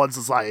 Barbara Allen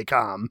Woods' like,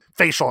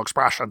 facial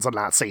expressions in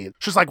that scene.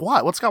 She's like,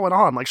 what? What's going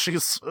on? Like, she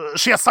has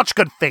such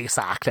good face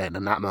acting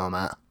in that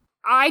moment.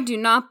 I do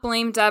not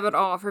blame Deb at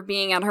all for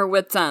being at her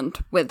wit's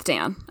end with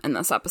Dan in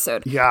this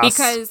episode. Yes.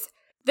 Because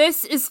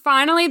this is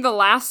finally the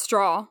last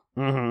straw.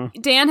 Mm-hmm.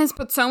 Dan has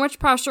put so much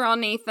pressure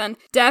on Nathan.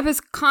 Deb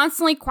has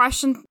constantly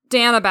questioned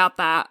Dan about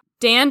that.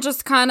 Dan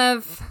just kind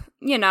of,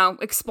 you know,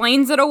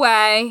 explains it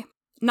away.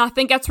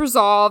 Nothing gets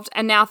resolved,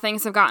 and now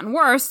things have gotten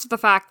worse to the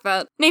fact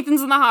that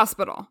Nathan's in the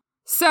hospital.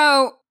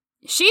 So,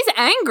 she's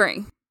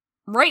angry.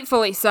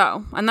 Rightfully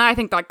so. And I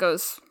think that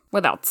goes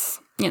without,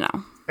 you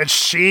know. And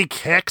she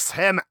kicks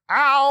him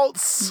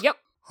out. Yep.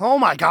 Oh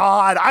my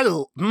god.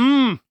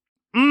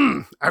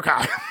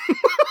 Okay.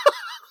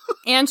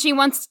 And she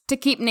wants to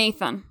keep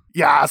Nathan.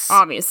 Yes.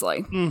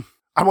 Obviously.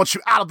 I want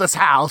you out of this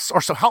house,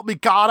 or so help me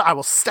God, I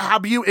will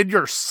stab you in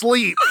your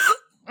sleep.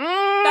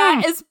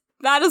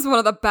 That is one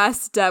of the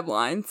best Deb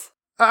lines.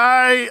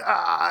 Honestly.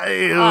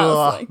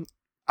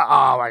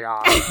 Oh my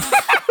god.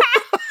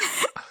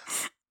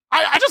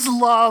 I just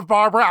love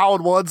Barbara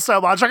Allen Woods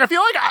so much. Like, I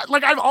feel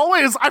like I've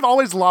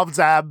always loved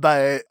Deb,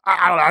 but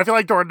I don't know. I feel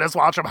like during this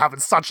watch I'm having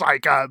such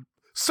like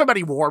so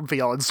many warm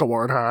feelings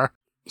toward her.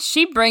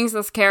 She brings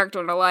this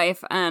character to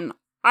life, and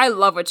I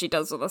love what she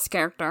does with this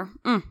character.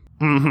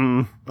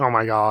 Mm-hmm. Oh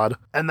my god.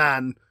 And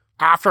then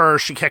after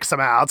she kicks him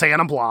out, Dan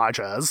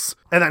obliges,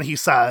 and then he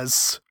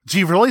says, "Do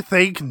you really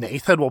think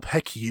Nathan will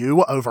pick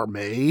you over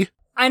me?"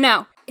 I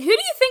know. Who do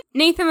you think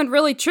Nathan would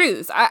really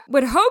choose? I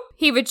would hope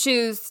he would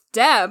choose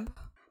Deb,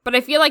 but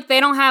I feel like they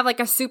don't have like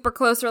a super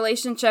close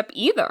relationship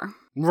either.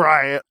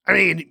 Right. I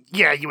mean,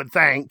 yeah, you would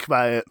think,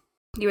 but...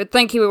 You would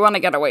think he would want to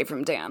get away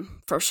from Dan,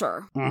 for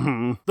sure.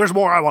 Mm-hmm. There's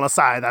more I want to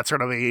say that's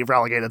going to be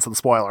relegated to the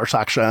spoiler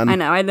section. I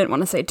know, I didn't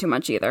want to say too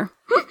much either.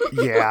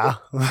 Yeah.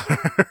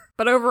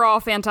 But overall,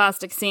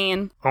 fantastic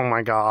scene. Oh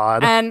my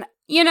god. And,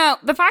 you know,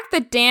 the fact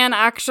that Dan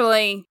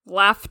actually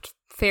left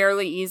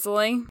fairly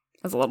easily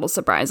is a little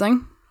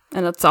surprising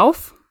in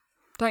itself,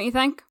 don't you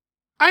think?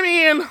 I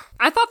mean...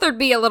 I thought there'd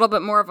be a little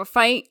bit more of a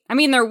fight. I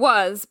mean, there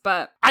was,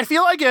 but... I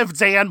feel like if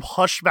Dan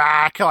pushed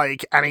back,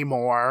 like,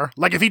 anymore,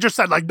 like, if he just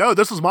said, like, "No,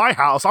 this is my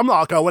house, I'm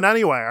not going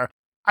anywhere,"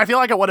 I feel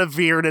like it would have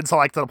veered into,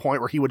 like, to the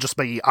point where he would just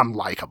be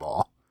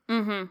unlikable.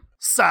 Mm-hmm.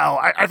 So,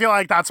 I feel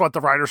like that's what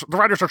the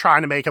writers are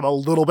trying to make him a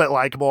little bit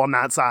likable in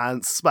that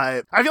sense,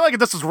 but I feel like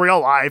if this was real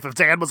life, if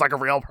Dan was, like, a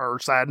real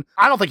person,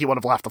 I don't think he would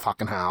have left the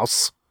fucking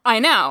house. I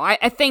know.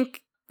 I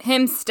think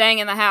him staying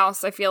in the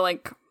house, I feel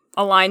like,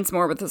 aligns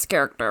more with his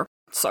character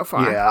so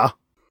far. Yeah.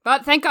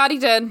 But thank God he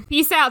did.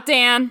 Peace out,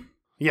 Dan.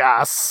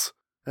 Yes.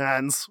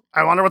 And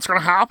I wonder what's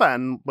going to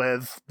happen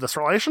with this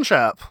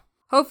relationship.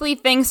 Hopefully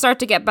things start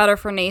to get better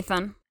for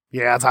Nathan.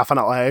 Yeah,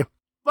 definitely.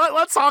 But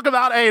let's talk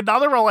about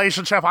another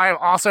relationship I am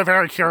also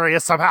very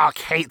curious about,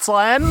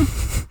 Caitlin.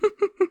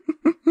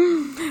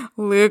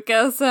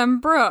 Lucas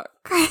and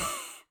Brooke.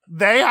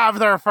 They have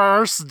their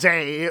first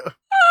date.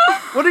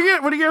 What are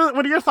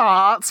your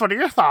thoughts? What are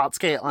your thoughts,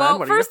 Caitlin?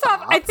 Well, first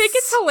off, I think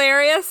it's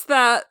hilarious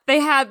that they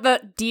had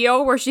the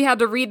deal where she had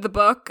to read the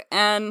book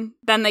and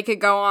then they could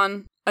go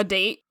on a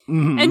date.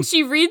 Mm-hmm. And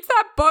she reads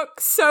that book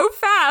so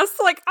fast.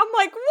 Like, I'm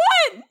like,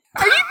 what?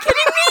 Are you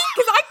kidding me?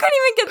 Because I couldn't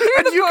even get through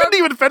the book. You couldn't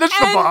even finish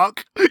the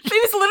book. It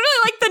was literally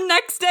like the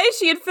next day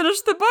she had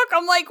finished the book.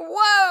 I'm like,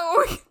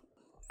 whoa.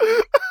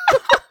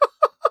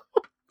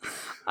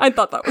 I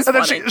thought that was and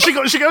funny.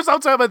 then she goes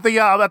up to him at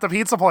the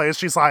pizza place.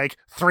 She's like,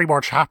 3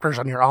 more chapters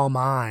and you're all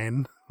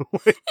mine.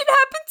 It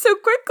happened so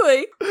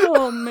quickly.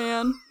 Oh,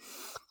 man.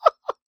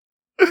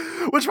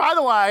 Which, by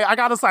the way, I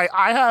gotta say,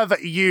 I have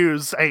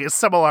used a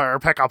similar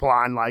pickup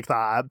line like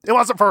that. It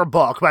wasn't for a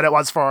book, but it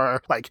was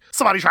for, like,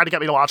 somebody trying to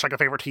get me to watch, like, a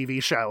favorite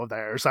TV show of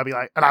theirs. So I'd be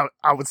like, and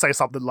I would say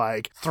something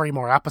like, 3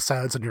 more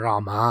episodes and you're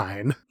all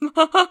mine.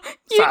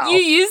 You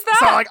use that?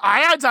 So, like,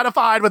 I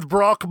identified with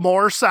Brooke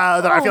more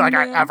so than I feel like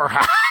I ever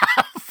have.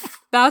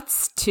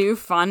 That's too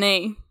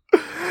funny.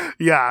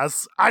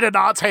 Yes. I did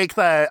not take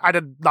the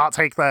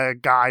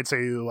guy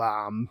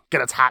to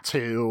get a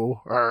tattoo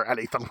or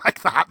anything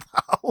like that,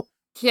 though.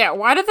 Yeah,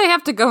 why did they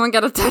have to go and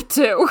get a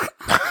tattoo?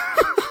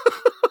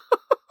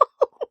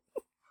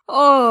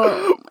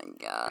 Oh my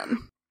god.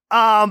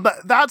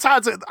 That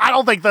tattoo, I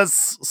don't think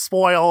this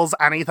spoils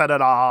anything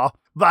at all,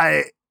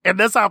 but in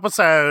this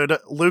episode,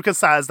 Lucas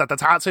says that the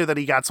tattoo that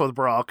he gets with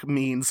Brooke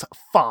means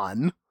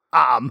fun.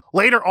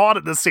 Later on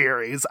in the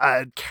series,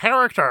 a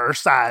character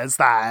says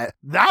that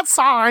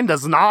sign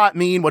does not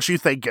mean what you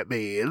think it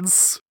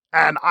means.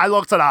 And I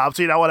looked it up.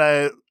 Do you know what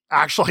it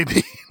actually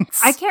means?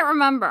 I can't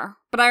remember,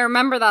 but I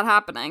remember that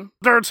happening.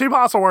 There are 2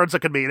 possible words it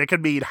could mean. It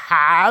could mean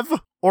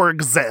have or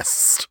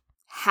exist.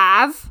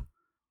 Have?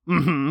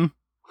 Mm-hmm.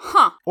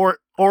 Huh.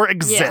 Or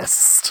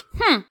exist.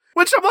 Yeah.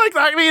 Which I'm like,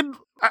 I mean,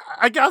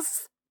 I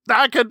guess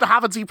that could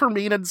have a deeper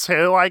meaning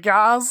too, I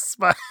guess,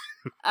 but...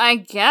 I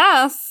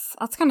guess.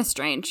 That's kind of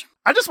strange.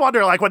 I just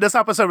wonder, like, when this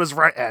episode was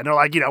written, or,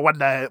 like, you know, when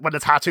the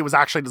tattoo was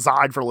actually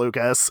designed for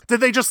Lucas,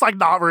 did they just, like,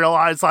 not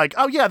realize, like,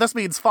 oh, yeah, this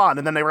means fun,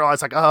 and then they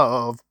realize, like,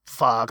 oh,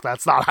 fuck,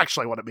 that's not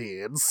actually what it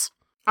means.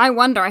 I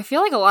wonder. I feel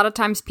like a lot of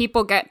times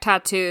people get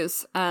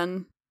tattoos,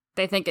 and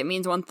they think it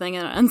means one thing,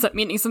 and it ends up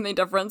meaning something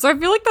different, so I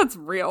feel like that's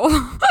real.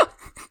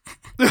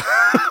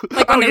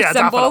 Like on their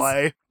symbols.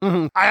 Definitely.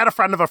 Mm-hmm. I had a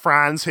friend of a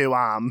friend's who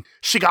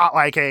she got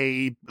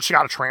a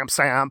tramp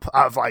stamp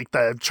of like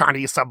the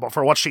Chinese symbol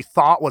for what she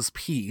thought was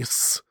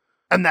peace,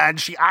 and then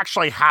she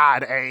actually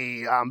had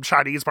a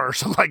Chinese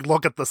person like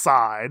look at the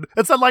sign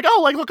and said like, oh,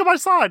 like look at my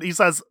sign. He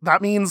says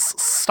that means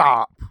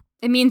stop.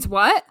 It means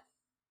what?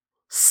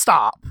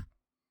 Stop.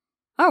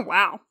 Oh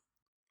wow.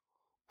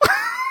 How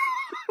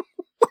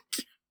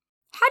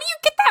do you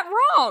get that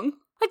wrong?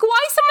 Like, why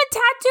is someone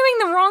tattooing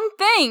the wrong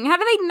thing? How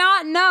do they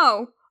not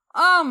know?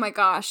 Oh my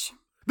gosh.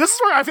 This is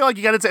where I feel like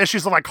you get into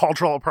issues of like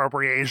cultural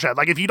appropriation.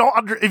 Like if you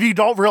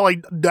don't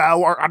really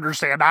know or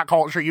understand that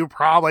culture, you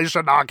probably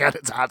should not get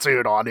it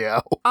tattooed on you.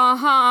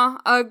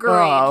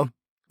 Agreed.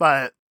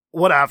 But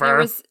whatever. There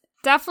was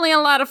definitely a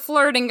lot of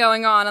flirting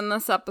going on in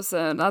this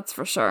episode, that's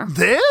for sure.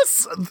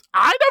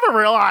 I never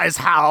realized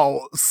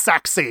how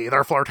sexy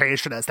their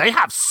flirtation is. They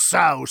have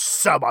so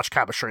much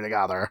chemistry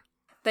together.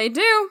 They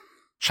do.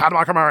 Chad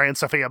Michael Murray and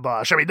Sophia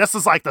Bush. I mean, this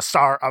is like the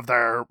start of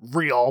their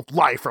real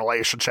life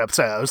relationship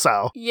too,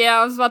 so. Yeah,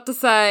 I was about to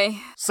say.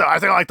 So I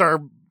think like they're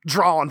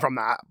drawing from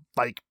that,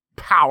 like,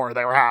 power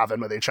they were having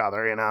with each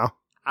other, you know?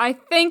 I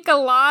think a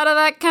lot of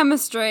that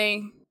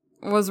chemistry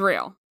was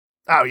real.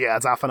 Oh yeah,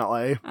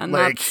 definitely. And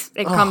like,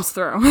 it comes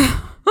through.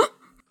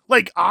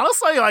 Like,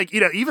 honestly, like,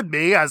 you know, even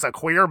me as a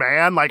queer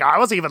man, like, I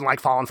was even, like,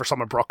 falling for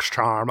some of Brooke's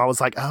charm. I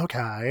was like,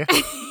 okay.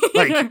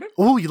 Like,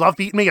 ooh, you love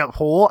beating me at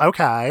pool?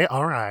 Okay,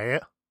 all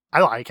right. I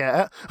like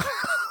it.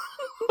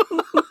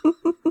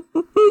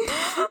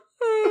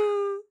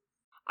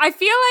 I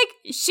feel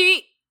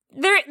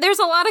like there's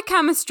a lot of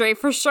chemistry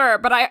for sure,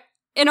 but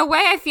in a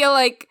way I feel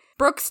like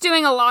Brooke's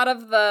doing a lot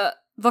of the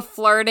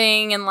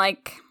flirting and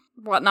like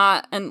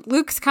whatnot, and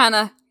Luke's kind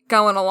of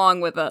going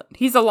along with it.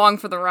 He's along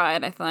for the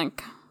ride, I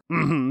think.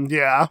 Mm-hmm,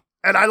 yeah.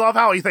 And I love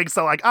how he thinks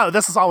that, like, oh,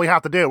 this is all we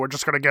have to do. We're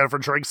just going to go for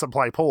drinks and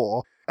play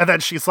pool. And then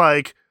she's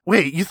like,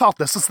 wait, you thought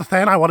this is the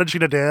thing I wanted you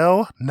to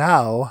do?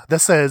 No,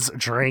 this is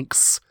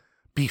drinks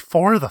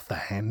before the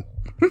thing.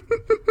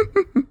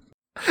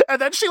 And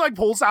then she, like,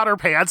 pulls out her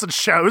pants and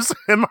shows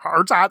him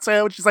her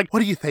tattoo. And she's like, what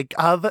do you think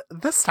of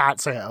this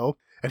tattoo?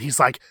 And he's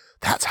like,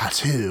 that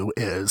tattoo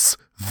is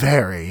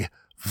very,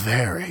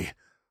 very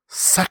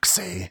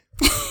sexy.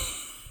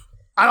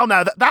 I don't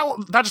know.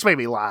 That just made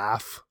me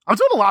laugh. I'm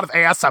doing a lot of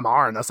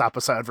ASMR in this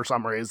episode for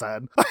some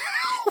reason. I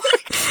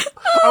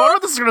wonder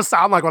what this is going to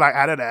sound like when I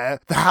edit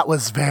it. That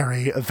was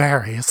very,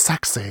 very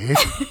sexy.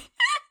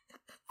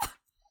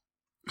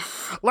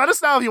 Let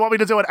us know if you want me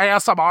to do an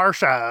ASMR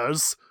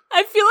shows.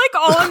 I feel like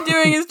all I'm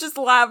doing is just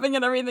laughing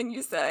at everything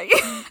you say.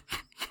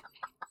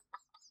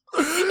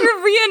 You're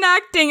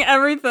reenacting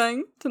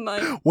everything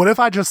tonight. What if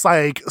I just,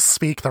 like,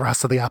 speak the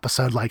rest of the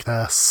episode like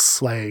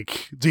this?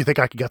 Like, do you think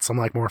I could get some,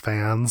 like, more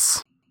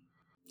fans?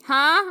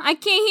 Huh? I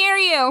can't hear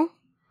you.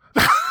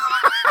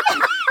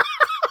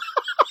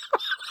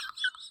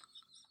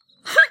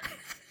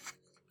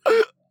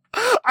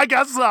 I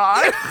guess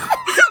not.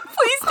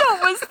 Please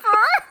don't whisper.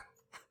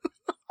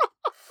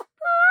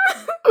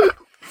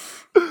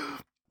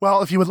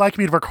 Well, if you would like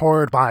me to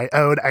record my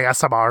own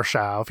ASMR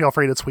show, feel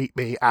free to tweet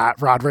me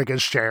at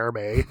Rodriguez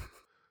Jeremy.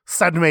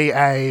 Send me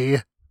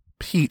a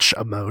peach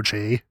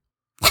emoji.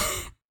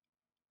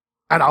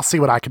 And I'll see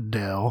what I can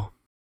do.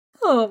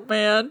 Oh,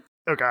 man.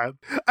 Okay.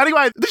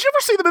 Anyway, did you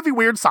ever see the movie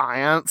Weird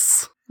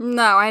Science?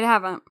 No, I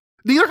haven't.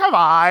 Neither have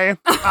I.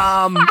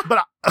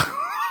 But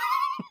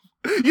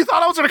you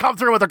thought I was going to come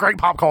through with a great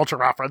pop culture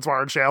reference,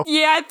 weren't you?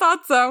 Yeah, I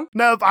thought so.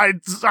 No, I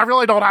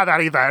really don't have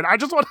anything. I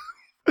just want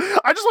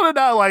to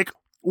know, like,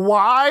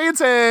 why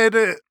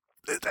did...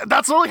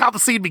 That's really how the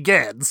scene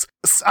begins.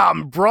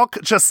 Brooke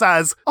just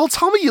says, "Oh,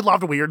 tell me you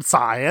loved Weird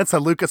Science."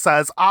 And Lucas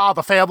says,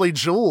 "The family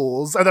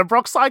jewels." And then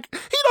Brooke's like,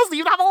 "He doesn't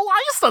even have a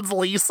license,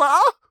 Lisa."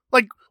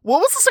 Like, what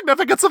was the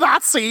significance of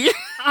that scene?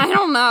 I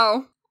don't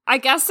know. I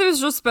guess it was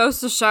just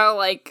supposed to show,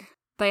 like,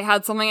 they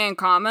had something in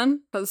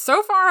common. Because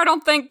so far, I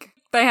don't think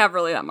they have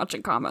really that much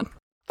in common.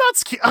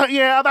 That's cute. I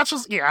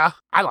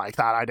like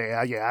that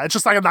idea. Yeah, it's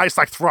just like a nice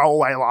like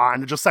throwaway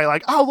line to just say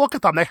like, "Oh, look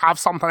at them. They have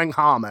something in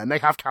common. They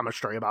have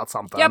chemistry about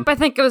something." Yep, I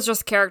think it was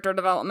just character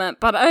development,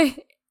 but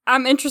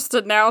I'm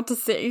interested now to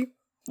see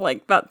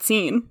like that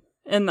scene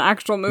in the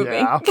actual movie.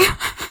 Yeah.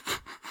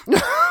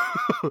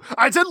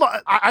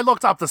 I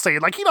looked up the scene.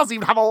 Like, he doesn't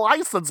even have a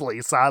license,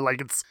 Lisa.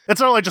 Like,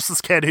 it's really just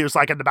this kid who's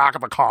like in the back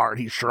of a car and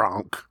he's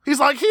drunk. He's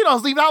like, "He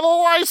doesn't even have a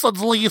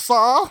license,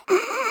 Lisa."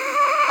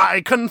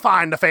 I couldn't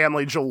find a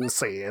family jewels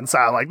scene, so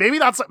like maybe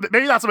that's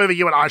a movie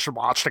you and I should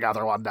watch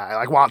together one day.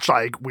 Like, watch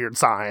like Weird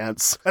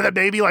Science, and then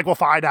maybe like we'll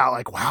find out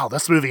like, wow,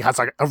 this movie has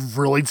like a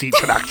really deep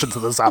connection to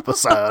this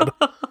episode.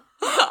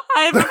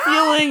 I have a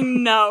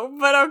feeling no,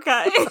 but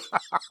okay.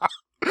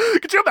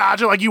 Could you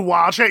imagine, like, you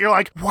watch it, you're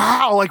like,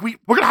 wow, like, we're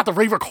gonna have to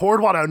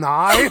re-record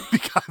 109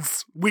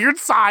 because Weird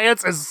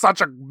Science is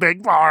such a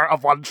big part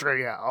of One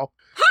Trio.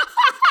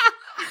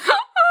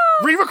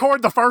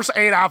 Re-record the first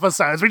 8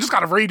 episodes. We just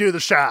gotta redo the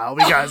show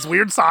because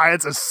Weird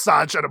Science is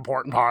such an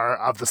important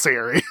part of the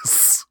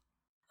series.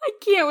 I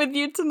can't with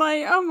you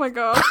tonight. Oh my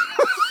god.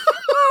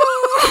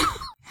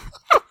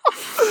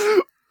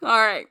 All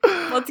right,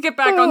 let's get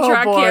back on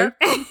track here.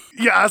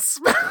 Yes.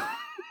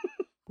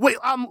 Wait,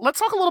 let's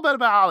talk a little bit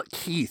about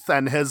Keith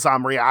and his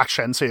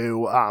reaction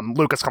to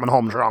Lucas coming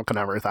home drunk and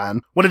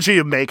everything. What did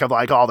you make of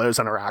like all those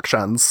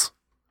interactions?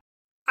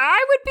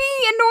 I would be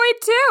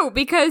annoyed too,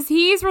 because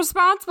he's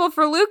responsible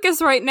for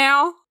Lucas right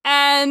now,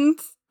 and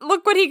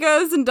look what he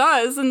goes and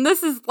does, and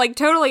this is like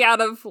totally out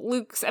of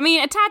Luke's. I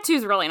mean, a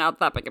tattoo's really not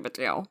that big of a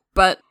deal,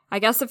 but I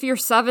guess if you're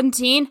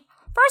 17,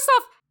 first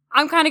off,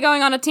 I'm kind of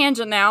going on a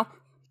tangent now,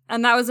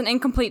 and that was an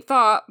incomplete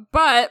thought,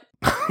 but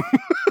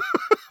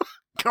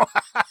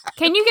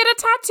can you get a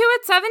tattoo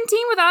at 17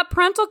 without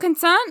parental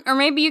consent? Or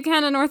maybe you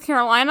can in North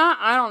Carolina?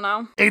 I don't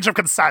know. Age of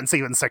consent's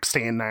even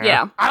 16 there.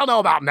 Yeah. I don't know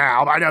about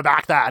now, but I know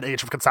back then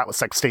age of consent was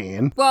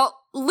 16. Well,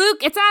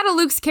 Luke, it's out of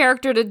Luke's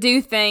character to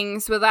do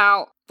things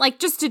without, like,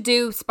 just to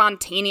do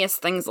spontaneous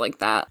things like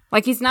that.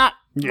 Like, he's not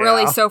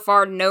really so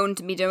far known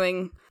to be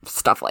doing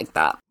stuff like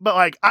that. But,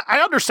 like, I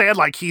understand,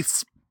 like,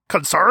 Keith's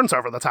concerns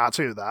over the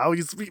tattoo, though.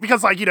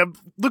 Because, like, you know,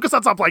 Lucas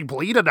ends up, like,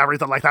 bleeding and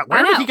everything like that.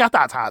 Where did he get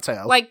that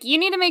tattoo? Like, you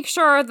need to make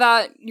sure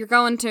that you're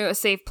going to a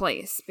safe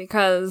place,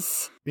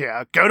 because...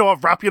 Yeah, go to a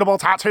reputable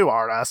tattoo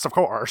artist, of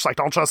course. Like,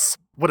 don't just...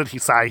 What did he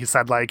say? He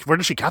said, like, where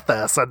did she get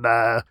this? And,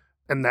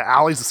 in the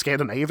alleys of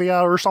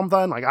Scandinavia or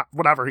something? Like,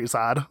 whatever he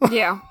said.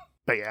 Yeah.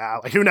 But yeah,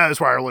 like, who knows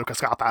where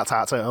Lucas got that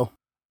tattoo?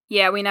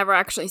 Yeah, we never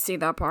actually see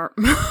that part.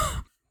 He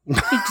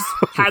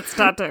just had the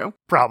tattoo.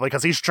 Probably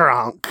because he's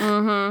drunk.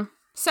 Mm-hmm.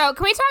 So,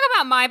 can we talk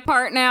about my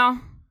part now?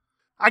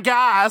 I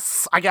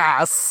guess.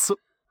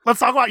 Let's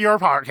talk about your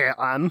part,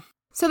 Caitlin.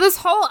 So this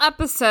whole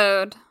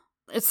episode,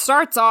 it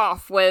starts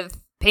off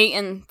with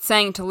Peyton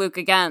saying to Luke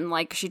again,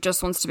 like, she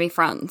just wants to be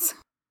friends.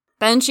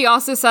 Then she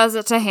also says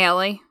it to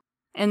Haley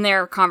in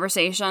their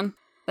conversation,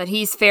 that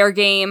he's fair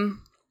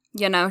game.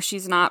 You know,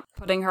 she's not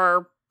putting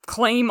her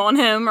claim on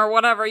him or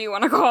whatever you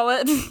want to call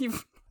it.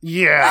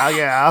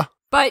 Yeah.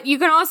 But you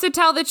can also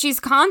tell that she's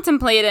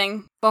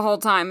contemplating the whole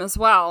time as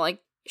well. Like,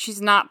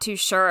 she's not too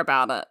sure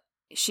about it.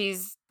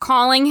 She's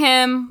calling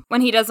him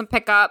when he doesn't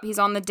pick up. He's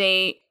on the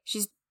date.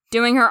 She's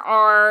doing her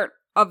art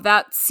of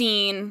that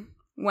scene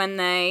when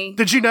they...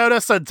 Did you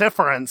notice a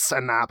difference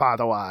in that, by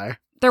the way?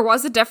 There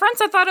was a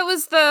difference? I thought it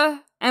was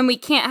and we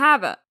can't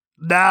have it.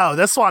 No,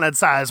 this one it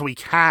says we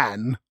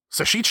can.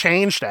 So she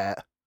changed it.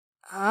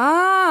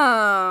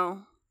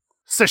 Oh.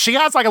 So she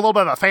has like a little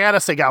bit of a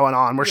fantasy going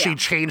on where she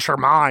changed her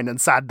mind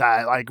and said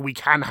that like we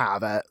can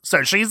have it.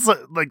 So she's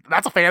like,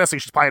 that's a fantasy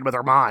she's playing with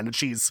her mind and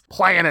she's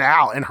playing it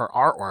out in her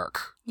artwork.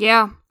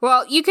 Yeah.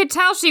 Well, you could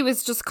tell she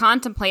was just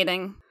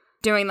contemplating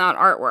doing that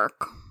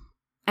artwork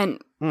and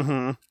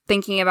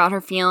thinking about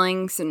her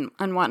feelings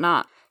and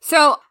whatnot.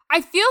 So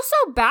I feel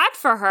so bad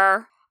for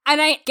her.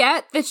 And I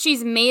get that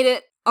she's made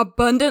it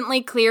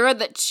abundantly clear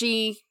that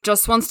she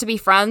just wants to be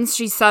friends.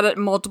 She said it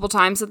multiple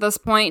times at this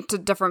point to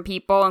different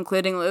people,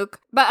 including Luke.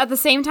 But at the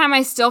same time,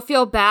 I still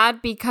feel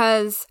bad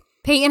because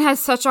Peyton has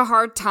such a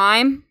hard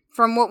time.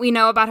 From what we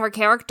know about her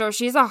character,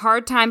 she's a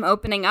hard time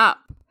opening up.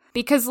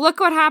 Because look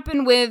what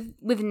happened with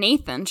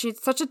Nathan. She had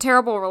such a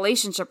terrible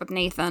relationship with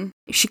Nathan.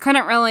 She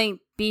couldn't really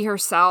be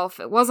herself.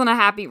 It wasn't a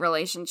happy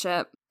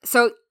relationship.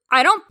 So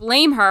I don't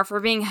blame her for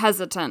being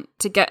hesitant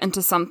to get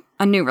into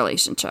a new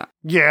relationship.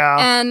 Yeah.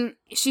 And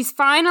she's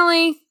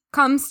finally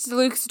comes to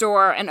Luke's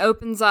door and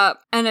opens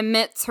up and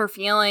admits her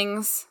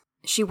feelings.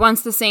 She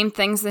wants the same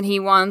things that he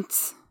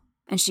wants,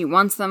 and she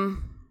wants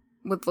them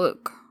with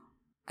Luke.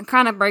 It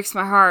kind of breaks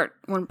my heart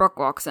when Brooke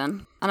walks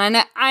in.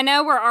 And I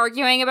know we're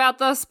arguing about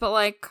this, but,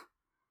 like,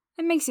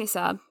 it makes me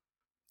sad.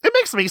 It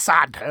makes me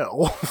sad,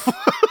 too.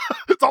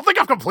 Don't think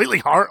I'm completely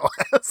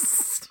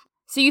heartless.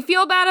 So you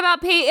feel bad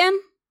about Peyton?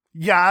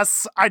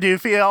 Yes, I do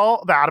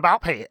feel bad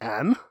about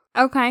Peyton.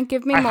 Okay,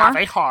 give me more. I have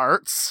a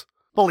heart.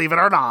 Believe it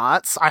or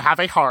not, I have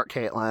a heart,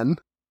 Caitlin.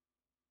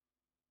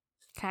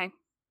 Okay.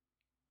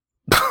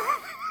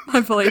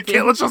 I believe you.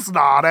 Caitlin's just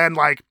nodding,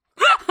 like,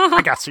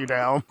 I guess you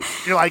do.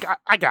 You're like,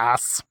 I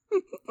guess.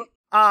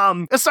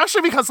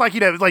 Especially because, like, you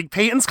know, like,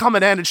 Peyton's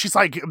coming in and she's,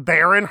 like,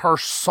 bearing her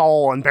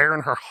soul and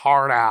bearing her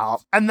heart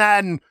out. And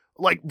then,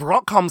 like,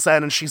 Brooke comes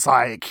in and she's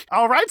like,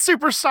 all right,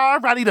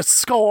 superstar, ready to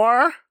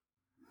score?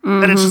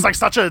 Mm-hmm. And it's just, like,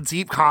 such a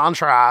deep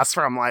contrast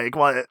from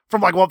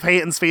what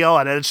Peyton's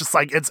feeling. And it's just,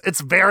 like,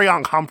 it's very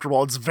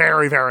uncomfortable. It's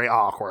very, very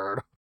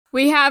awkward.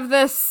 We have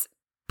this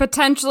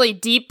potentially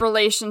deep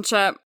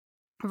relationship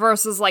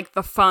versus, like,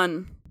 the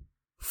fun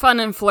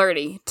and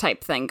flirty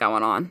type thing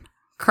going on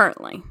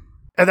currently.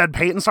 And then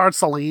Peyton starts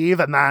to leave,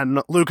 and then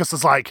Lucas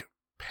is like,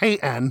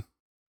 Peyton.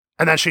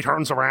 And then she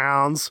turns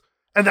around,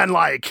 and then,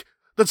 like,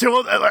 the two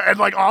of them, and,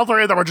 like, all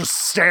three of them are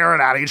just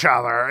staring at each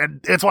other. And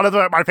it's one of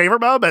my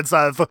favorite moments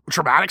of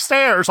dramatic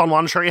stares on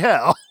One Tree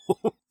Hill.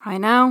 I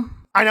know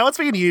it's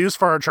being used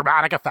for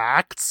dramatic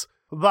effects,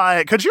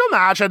 but could you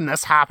imagine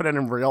this happening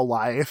in real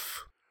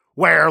life?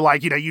 Where,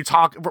 like, you know,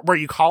 where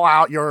you call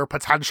out your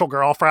potential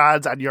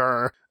girlfriends and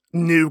your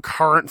new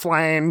current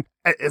flame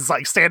is,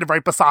 like, standing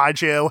right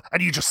beside you,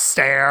 and you just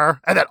stare,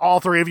 and then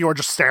all three of you are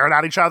just staring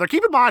at each other.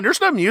 Keep in mind,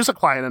 there's no music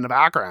playing in the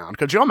background.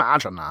 Could you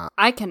imagine that?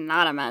 I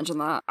cannot imagine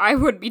that. I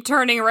would be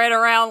turning right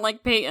around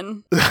like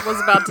Peyton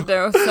was about to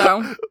do,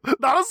 so.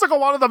 Not a single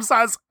one of them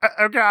says,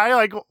 okay,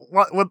 like,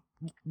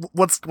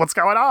 what's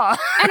going on?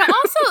 And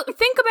also,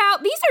 think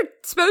about, these are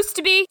supposed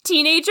to be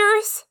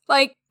teenagers.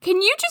 Like,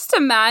 can you just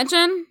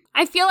imagine?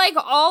 I feel like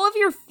all of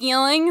your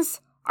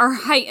feelings are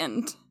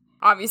heightened,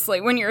 obviously,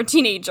 when you're a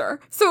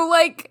teenager. So,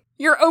 like,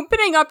 you're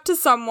opening up to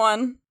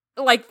someone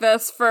like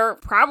this for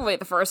probably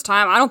the first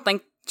time. I don't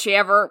think she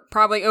ever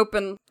probably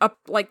opened up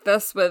like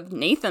this with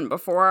Nathan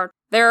before.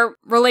 Their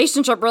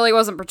relationship really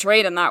wasn't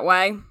portrayed in that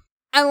way.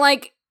 And,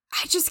 like,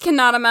 I just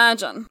cannot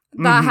imagine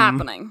that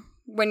happening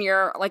when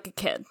you're, like, a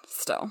kid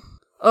still.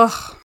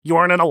 Ugh. You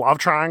weren't in a love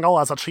triangle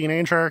as a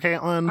teenager,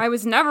 Caitlin? I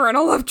was never in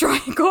a love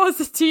triangle as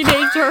a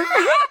teenager.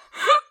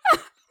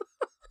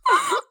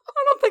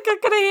 I don't think I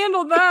could have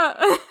handled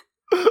that.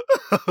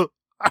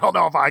 I don't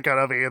know if I could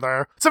have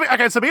either. So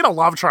be in a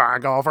love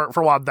triangle,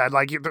 for one, then,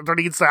 like, there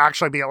needs to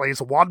actually be at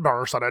least one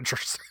person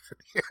interested in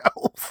you.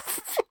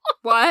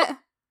 What?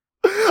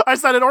 I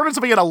said in order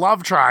to be in a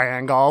love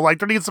triangle, like,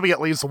 there needs to be at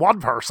least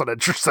one person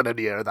interested in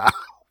you, though.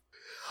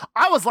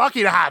 I was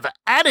lucky to have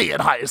Eddie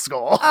in high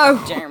school.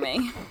 Oh,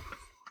 Jeremy.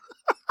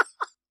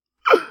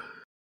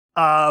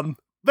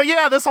 But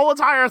yeah, this whole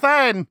entire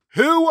thing,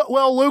 who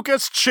will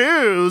Lucas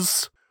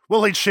choose?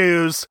 Will he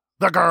choose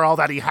the girl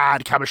that he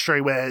had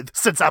chemistry with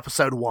since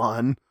episode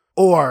 1?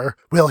 Or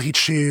will he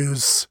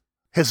choose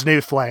his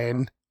new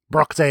flame,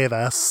 Brooke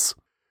Davis,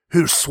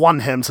 who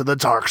swung him to the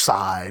dark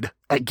side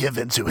and give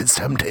in to his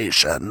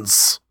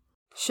temptations?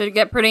 Should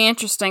get pretty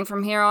interesting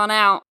from here on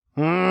out.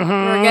 Mm-hmm.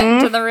 We're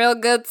getting to the real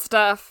good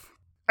stuff.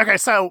 Okay,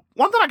 so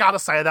one thing I gotta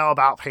say, though,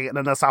 about Peyton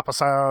in this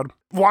episode,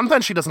 one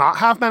thing, she does not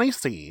have many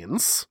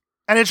scenes,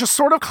 and it just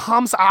sort of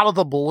comes out of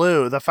the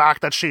blue, the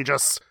fact that she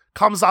just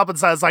comes up and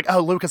says, like,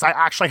 oh, Lucas, I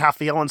actually have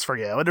feelings for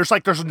you. And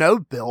there's no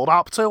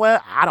build-up to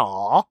it at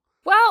all.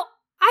 Well,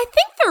 I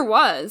think there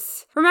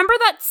was. Remember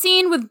that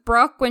scene with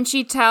Brooke when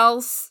she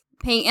tells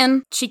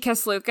Peyton she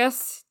kissed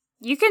Lucas?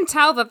 You can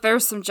tell that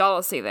there's some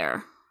jealousy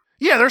there.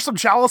 Yeah, there's some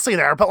jealousy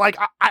there, but, like,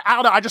 I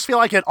don't know, I just feel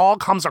like it all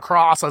comes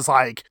across as,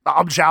 like,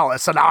 I'm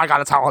jealous, so now I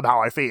gotta tell him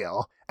how I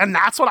feel. And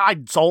that's what I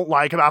don't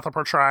like about the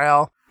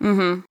portrayal.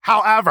 Mm-hmm.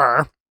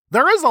 However,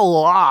 there is a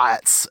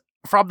lot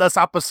from this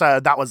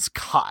episode that was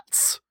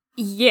cut.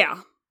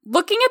 Yeah.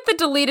 Looking at the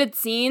deleted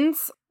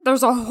scenes,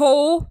 there's a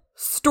whole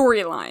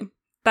storyline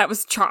that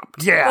was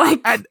chopped. Yeah,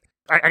 and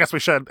I guess we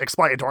should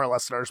explain to our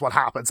listeners what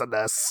happens in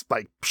this,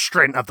 like,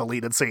 string of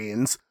deleted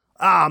scenes.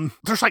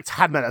 There's like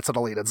 10 minutes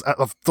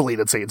of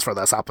deleted scenes for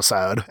this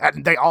episode,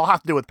 and they all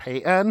have to do with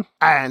Peyton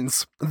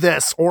and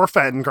this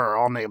orphan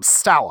girl named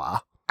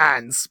Stella.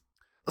 And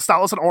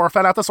Stella's an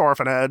orphan at this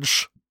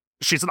orphanage.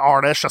 She's an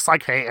artist, just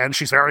like Peyton.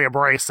 She's very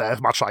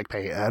abrasive, much like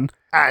Peyton.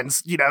 And,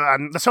 you know,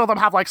 and the two of them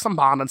have, like, some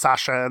bonding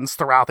sessions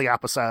throughout the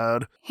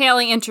episode.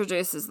 Haley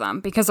introduces them,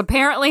 because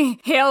apparently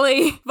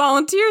Haley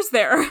volunteers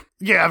there.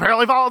 Yeah,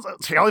 apparently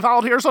Haley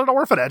volunteers at an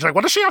orphanage. Like,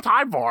 what does she have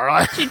time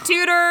for? She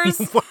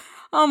tutors.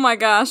 Oh my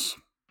gosh.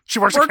 She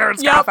works at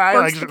Karen's Cafe.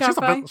 Like,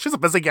 cafe. She's a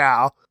busy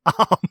gal.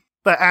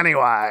 But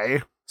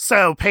anyway,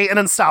 so Peyton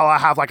and Stella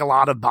have, like, a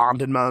lot of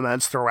bonding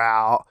moments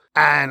throughout.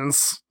 And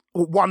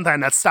one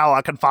thing that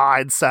Stella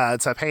confides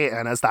to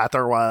Peyton is that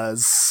there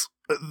was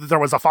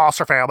a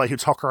foster family who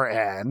took her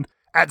in,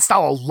 And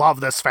Stella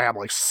loved this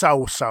family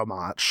so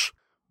much.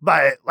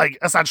 But, like,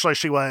 essentially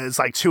she was,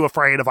 like, too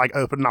afraid of, like,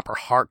 opening up her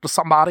heart to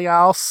somebody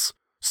else.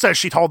 So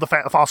she told the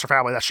foster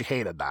family that she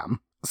hated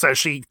them. So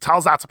she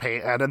tells that to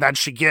Peyton, and then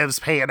she gives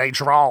Peyton a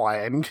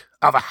drawing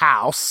of a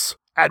house,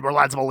 and we're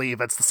led to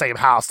believe it's the same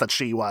house that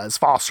she was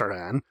fostered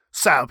in.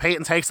 So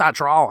Peyton takes that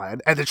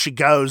drawing, and then she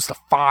goes to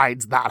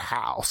find that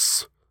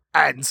house.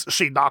 And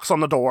she knocks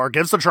on the door,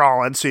 gives the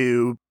drawing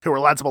to who we're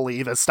led to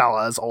believe is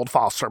Stella's old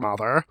foster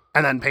mother.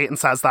 And then Peyton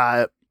says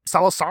that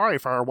Stella's sorry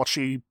for what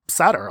she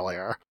said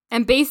earlier.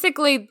 And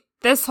basically,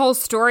 this whole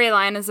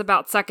storyline is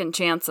about second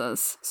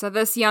chances. So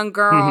this young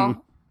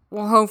girl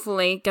will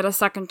hopefully get a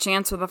second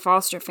chance with a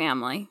foster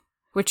family,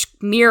 which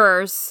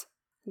mirrors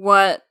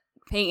what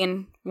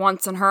Peyton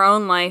wants in her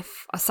own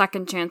life, a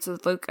second chance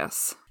with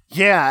Lucas.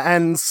 Yeah,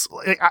 and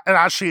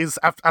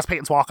as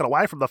Peyton's walking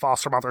away from the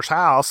foster mother's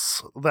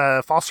house,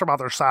 the foster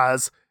mother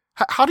says,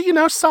 "How do you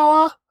know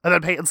Stella?" And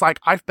then Peyton's like,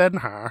 "I've been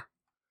her."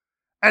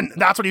 And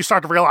that's when you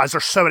start to realize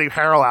there's so many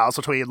parallels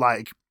between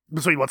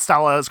what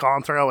Stella has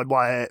gone through and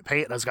what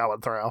Peyton is going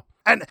through.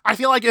 And I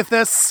feel like if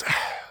this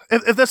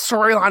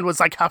storyline was,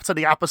 like, kept to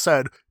the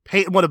episode,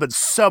 Peyton would have been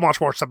so much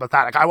more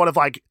sympathetic. I would have,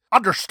 like,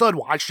 understood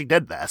why she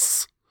did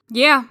this.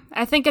 Yeah,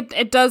 I think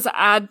it does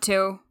add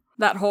to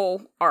that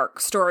whole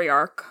story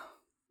arc,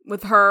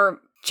 with her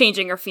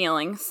changing her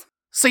feelings.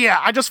 So yeah,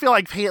 I just feel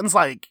like Peyton's,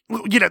 like,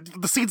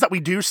 the scenes that we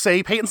do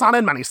see, Peyton's not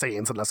in many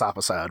scenes in this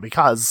episode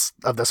because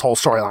of this whole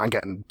storyline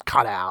getting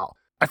cut out.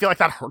 I feel like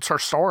that hurts her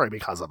story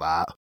because of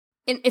that.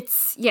 And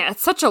it's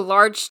such a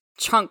large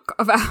chunk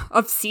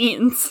of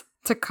scenes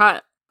to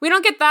cut. We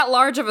don't get that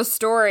large of a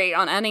story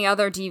on any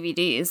other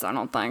DVDs, I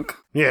don't think.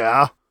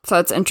 Yeah. So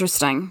it's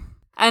interesting.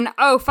 And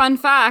fun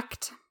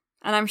fact,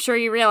 and I'm sure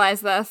you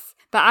realize this,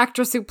 the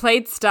actress who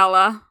played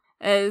Stella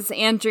is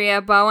Andrea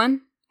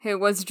Bowen, who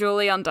was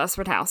Julie on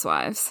Desperate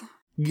Housewives.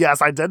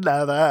 Yes, I did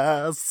know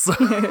this.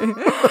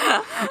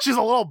 She's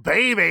a little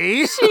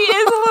baby. She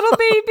is a little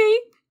baby.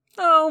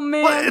 Oh,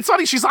 man. Well, it's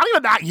funny, she's not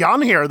even that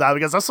young here, though,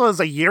 because this was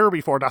a year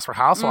before Desperate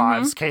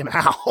Housewives came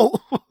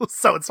out.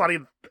 So it's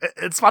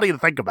funny to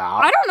think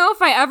about. I don't know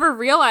if I ever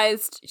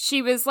realized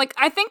she was, like,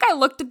 I think I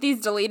looked at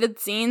these deleted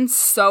scenes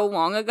so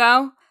long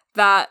ago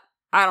that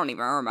I don't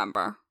even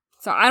remember.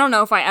 So I don't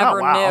know if I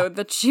ever knew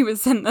that she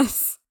was in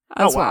this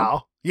as well.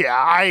 Wow. Yeah,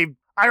 I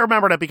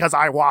remembered it because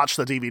I watched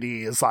the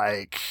DVDs,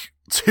 like,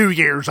 2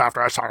 years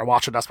after I started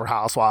watching Desperate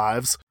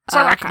Housewives. So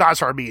I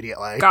recognized her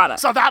immediately. Got it.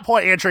 So at that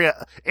point,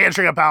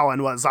 Andrea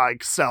Bowen was,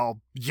 like,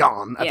 still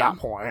young at that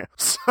point.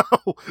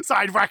 So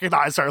I'd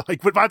recognize her.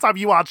 Like, by the time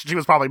you watched, she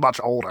was probably much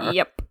older.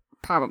 Yep,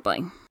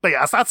 probably. But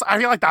yes, I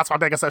feel like that's my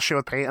biggest issue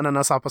with Peyton in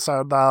this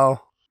episode,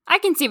 though. I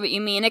can see what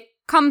you mean. It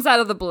comes out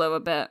of the blue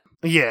a bit.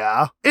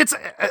 Yeah. It's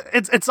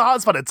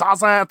us, but it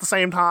doesn't at the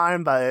same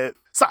time, but...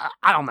 So,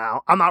 I don't know.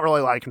 I'm not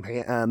really liking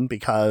Peyton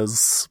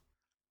because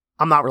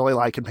I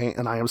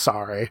am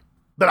sorry.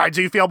 But I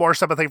do feel more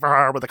sympathy for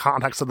her with the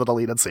context of the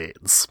deleted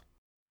scenes.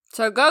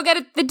 So go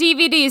get the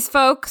DVDs,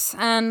 folks,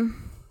 and...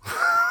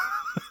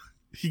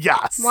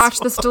 Yes. Watch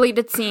this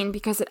deleted scene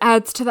because it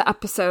adds to the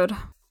episode.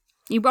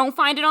 You won't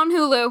find it on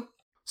Hulu.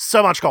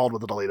 So much gold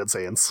with the deleted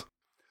scenes.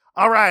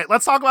 All right,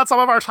 let's talk about some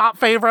of our top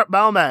favorite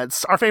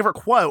moments, our favorite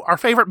quote, our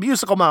favorite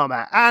musical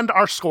moment, and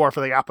our score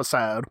for the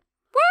episode.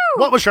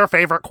 Woo! What was your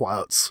favorite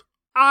quotes?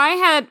 I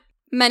had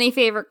many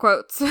favorite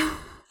quotes.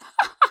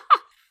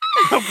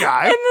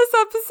 Okay. In this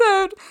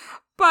episode.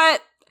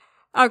 But,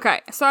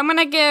 okay, so I'm going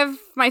to give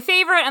my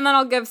favorite, and then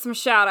I'll give some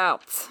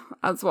shout-outs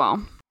as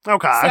well.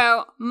 Okay.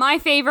 So, my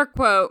favorite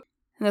quote,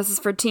 and this is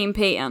for Team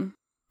Peyton,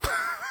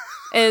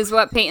 is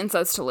what Peyton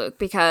says to Luke,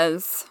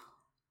 because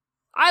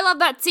I love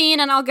that scene,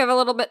 and I'll give a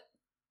little bit...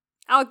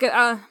 I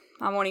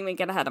won't even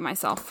get ahead of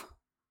myself.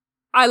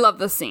 I love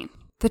this scene.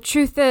 The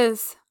truth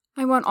is,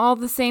 I want all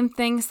the same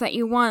things that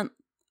you want.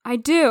 I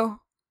do.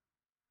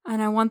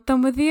 And I want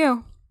them with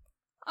you.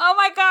 Oh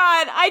my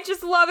god, I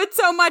just love it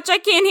so much, I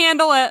can't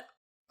handle it.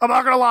 I'm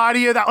not gonna lie to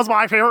you, that was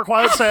my favorite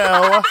quote too.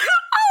 Oh my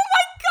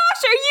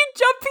gosh, are you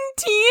jumping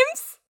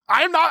teams?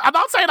 I'm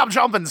not saying I'm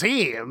jumping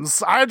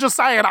teams. I'm just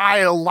saying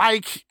I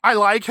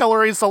like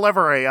Hillary's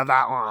delivery of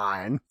that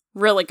line.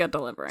 Really good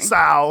delivery.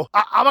 So,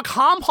 I'm a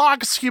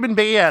complex human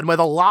being with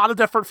a lot of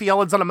different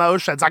feelings and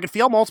emotions. I can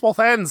feel multiple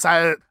things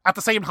at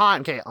the same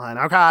time,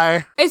 Caitlin,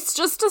 okay? It's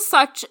just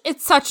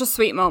it's such a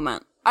sweet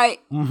moment.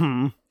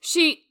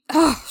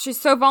 She's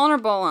so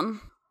vulnerable and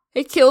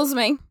it kills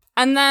me.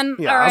 And then,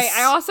 yes. Alright,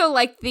 I also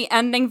like the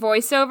ending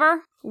voiceover,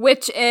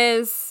 which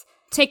is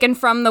taken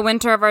from The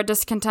Winter of Our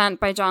Discontent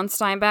by John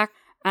Steinbeck.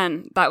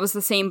 And that was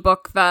the same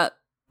book that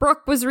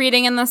Brooke was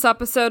reading in this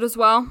episode as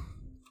well.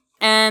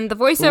 And the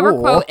voiceover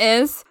quote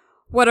is,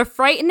 "What a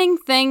frightening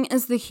thing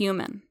is the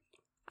human.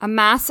 A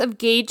mass of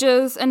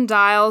gauges and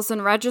dials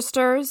and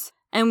registers,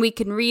 and we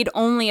can read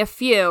only a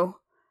few,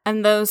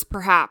 and those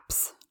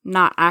perhaps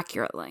not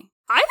accurately."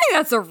 I think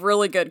that's a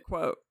really good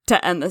quote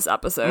to end this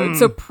episode.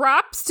 So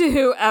props to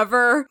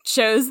whoever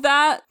chose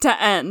that to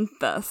end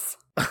this.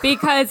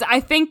 Because I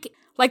think,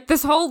 like,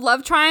 this whole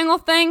love triangle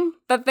thing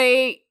that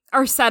they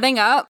are setting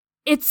up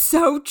it's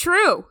so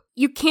true.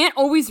 You can't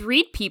always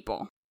read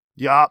people.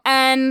 Yup.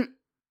 And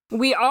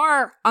we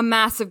are a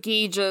mass of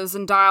gauges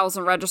and dials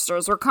and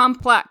registers. We're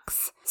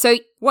complex. So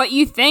what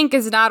you think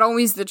is not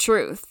always the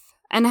truth.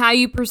 And how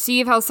you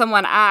perceive how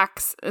someone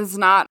acts is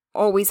not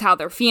always how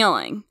they're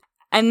feeling.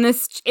 And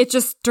it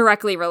just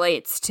directly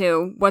relates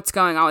to what's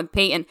going on with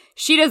Peyton.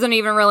 She doesn't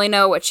even really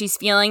know what she's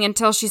feeling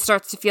until she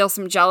starts to feel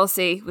some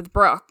jealousy with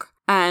Brooke.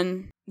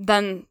 And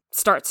then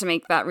starts to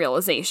make that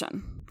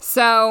realization.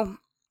 So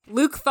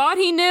Luke thought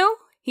he knew.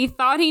 He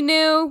thought he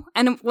knew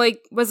and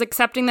was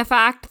accepting the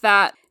fact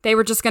that they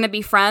were just going to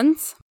be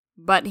friends.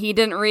 But he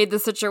didn't read the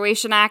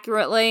situation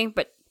accurately.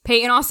 But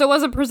Peyton also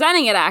wasn't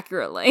presenting it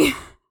accurately.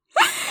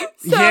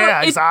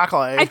 Yeah, exactly.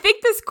 I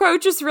think this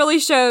quote just really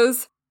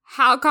shows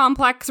how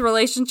complex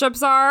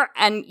relationships are,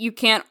 and you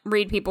can't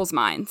read people's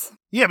minds.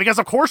 Yeah, because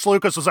of course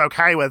Lucas was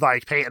okay with,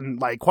 like, Peyton,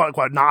 like,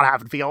 quote-unquote, not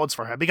having feelings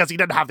for him, because he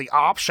didn't have the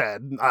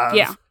option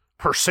of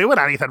pursuing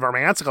anything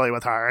romantically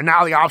with her, and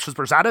now the option's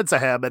presented to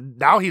him, and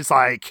now he's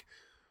like,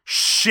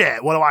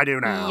 shit, what do I do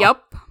now?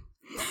 Yep.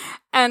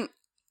 And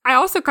I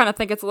also kind of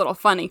think it's a little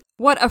funny.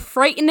 What a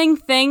frightening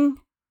thing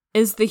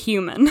is the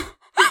human.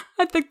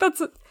 I think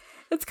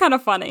it's kind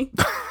of funny,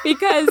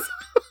 because...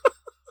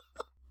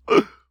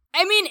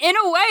 I mean, in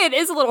a way, it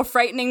is a little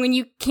frightening when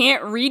you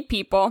can't read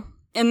people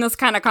in this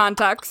kind of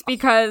context,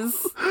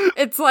 because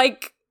it's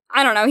like,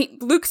 I don't know,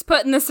 Luke's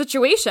put in this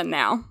situation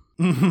now.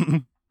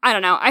 I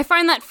don't know. I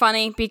find that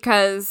funny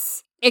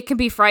because it can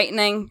be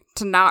frightening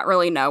to not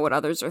really know what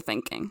others are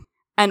thinking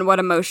and what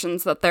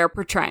emotions that they're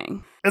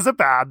portraying. Is it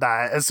bad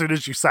that as soon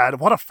as you said,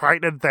 what a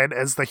frightening thing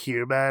is the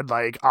human,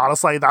 like,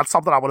 honestly, that's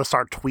something I want to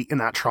start tweeting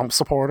at Trump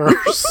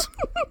supporters.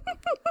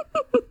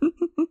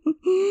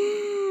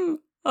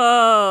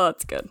 Oh,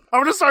 that's good.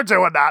 I'm gonna start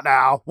doing that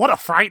now. What a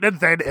frightening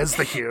thing is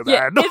the human.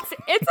 Yeah,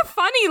 it's a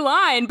funny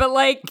line, but,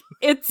 like,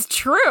 it's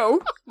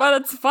true,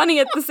 but it's funny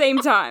at the same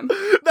time.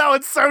 No,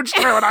 it's so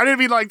true, and I didn't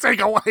mean, like,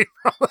 take away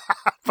from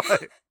that,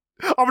 but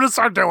I'm gonna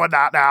start doing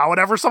that now.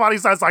 Whenever somebody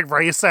says, like,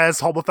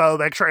 racist,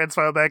 homophobic,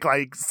 transphobic,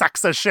 like,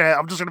 sexist shit,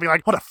 I'm just gonna be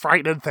like, what a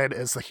frightening thing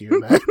is the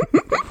human.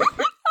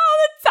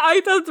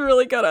 That's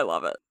really good. I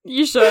love it.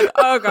 You should.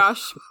 Oh,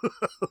 gosh.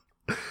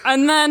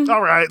 And then...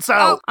 All right, so...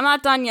 Oh, I'm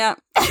not done yet.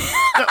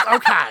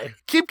 Okay,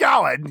 keep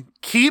going.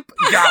 Keep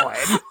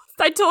going.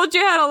 I told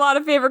you I had a lot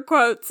of favorite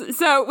quotes.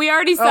 So we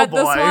already said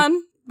this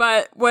one,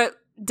 but what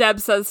Deb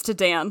says to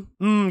Dan.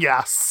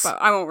 Yes.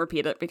 But I won't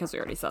repeat it because we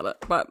already said it.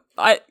 But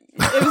it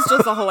was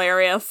just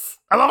hilarious.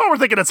 I love how we're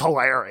thinking it's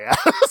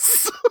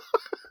hilarious.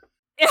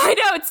 I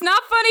know, it's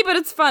not funny, but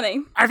it's funny.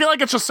 I feel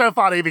like it's just so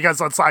funny because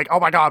it's like, oh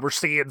my god, we're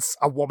seeing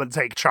a woman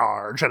take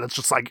charge, and it's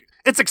just like,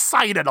 it's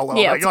exciting a little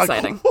bit. Yeah, it's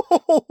exciting.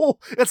 Like,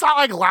 it's not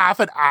like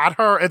laughing at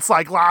her, it's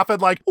like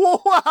laughing like,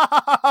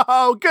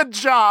 wow, good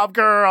job,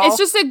 girl. It's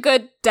just a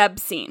good Deb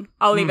scene.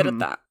 I'll leave it at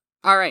that.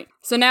 All right,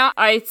 so now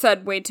I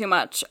said way too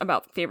much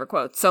about favorite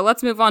quotes, so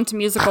let's move on to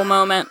musical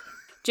moment.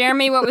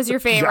 Jeremy, what was your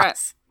favorite?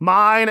 Yes.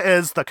 Mine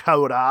is The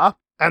Coda,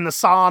 and the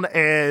song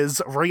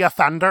is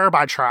Reoffender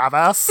by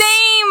Travis.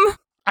 Same!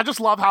 I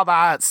just love how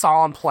that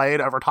song played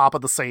over top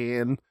of the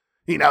scene.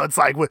 You know, it's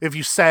like, if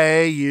you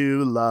say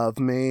you love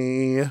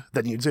me,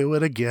 then you do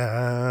it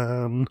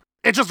again.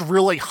 It just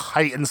really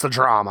heightens the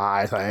drama,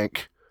 I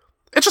think.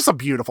 It's just a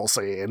beautiful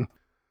scene.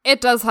 It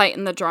does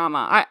heighten the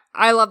drama.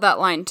 I love that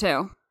line,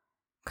 too.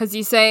 Because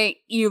you say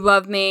you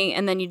love me,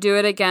 and then you do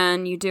it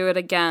again, you do it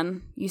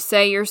again. You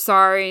say your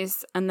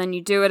sorries, and then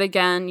you do it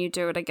again, you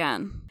do it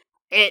again.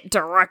 It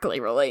directly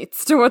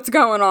relates to what's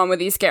going on with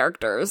these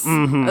characters.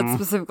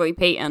 Specifically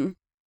Peyton.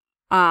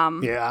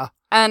 Yeah.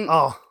 And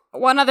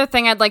one other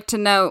thing I'd like to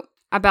note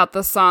about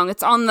this song,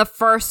 it's on the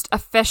first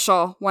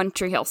official One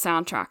Tree Hill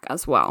soundtrack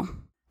as well.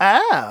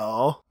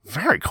 Oh,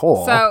 very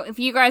cool. So if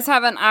you guys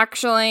haven't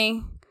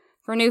actually,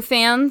 for new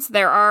fans,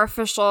 there are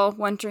official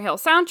One Tree Hill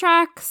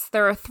soundtracks.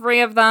 There are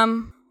 3 of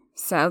them.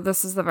 So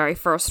this is the very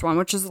first one,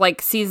 which is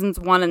like seasons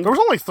 1 and... There was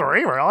only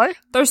 3, really?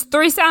 There's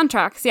 3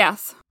 soundtracks,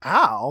 yes.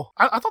 Oh,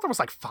 I thought there was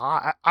like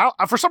 5.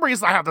 For some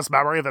reason, I have this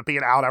memory of it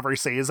being out every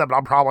season, but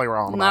I'm probably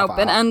wrong about that.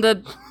 Nope, it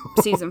ended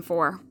season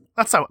 4.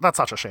 That's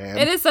such a shame.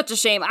 It is such a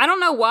shame. I don't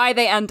know why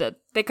they ended.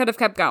 They could have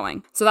kept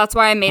going. So that's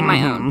why I made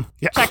my own.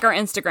 Yeah. Check our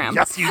Instagram.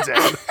 Yes, you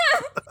did.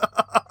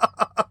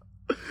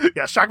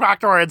 Yes, check back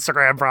to our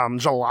Instagram from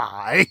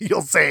July.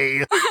 You'll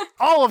see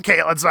all of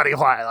Caitlin's many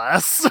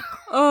playlists.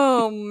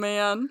 Oh,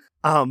 man.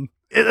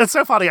 It's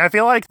so funny. I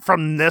feel like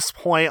from this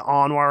point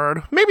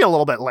onward, maybe a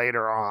little bit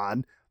later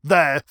on,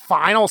 the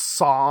final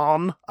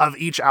song of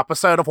each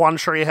episode of One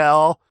Tree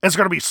Hill is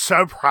going to be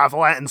so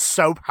prevalent and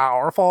so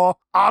powerful.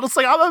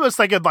 Honestly, I'm almost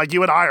thinking, like,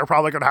 you and I are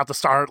probably going to have to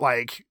start,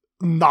 like,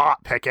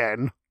 not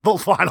picking the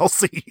final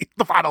scene,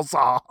 the final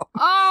song.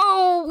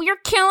 Oh, you're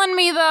killing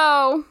me,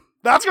 though.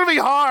 That's going to be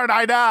hard,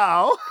 I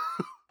know.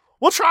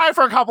 We'll try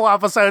for a couple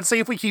episodes, see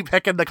if we keep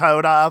picking the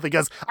coda,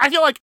 because I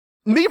feel like,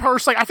 me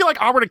personally, I feel like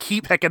I'm going to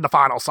keep picking the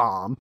final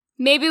song.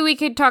 Maybe we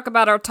could talk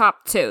about our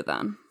top 2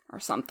 then, or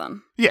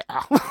something. Yeah.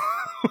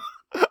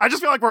 I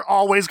just feel like we're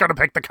always going to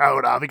pick the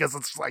coda because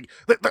it's like,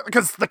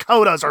 because the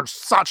codas are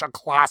such a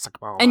classic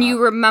moment. And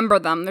you remember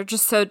them. They're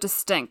just so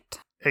distinct.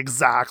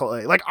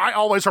 Exactly. Like, I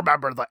always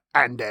remember the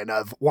ending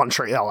of One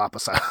Tree Hill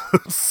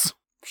episodes.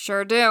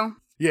 Sure do.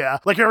 Yeah.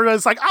 Like,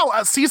 everybody's like,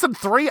 oh, season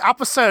 3,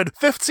 episode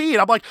 15.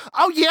 I'm like,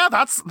 oh, yeah,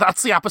 that's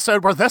the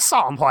episode where this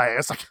song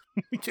plays. Like,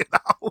 you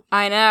know?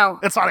 I know.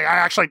 It's funny.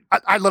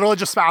 I literally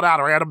just found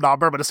out a random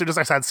number, but as soon as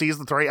I said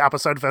season 3,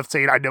 episode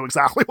 15, I knew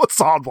exactly what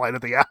song played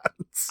at the end.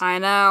 I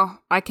know.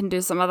 I can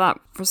do some of that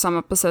for some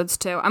episodes,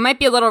 too. I might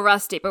be a little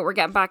rusty, but we're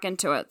getting back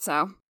into it,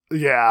 so.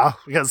 Yeah,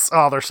 because,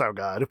 oh, they're so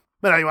good.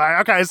 But anyway,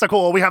 okay, so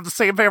cool. We have the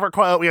same favorite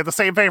quote. We have the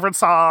same favorite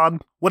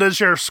song. What is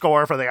your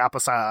score for the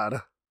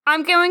episode?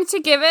 I'm going to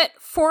give it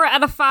 4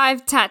 out of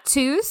 5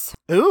 tattoos.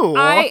 Ooh.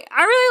 I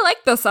really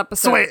like this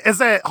episode. So wait,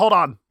 hold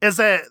on. Is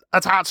it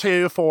a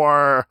tattoo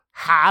for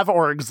have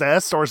or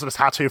exist, or is it a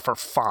tattoo for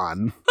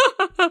fun?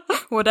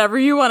 Whatever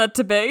you want it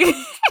to be.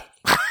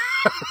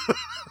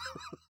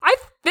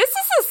 This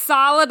is a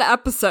solid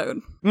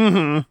episode.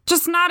 Mm-hmm.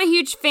 Just not a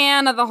huge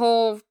fan of the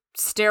whole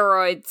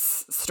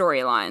steroids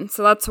storyline.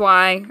 So that's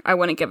why I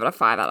wouldn't give it a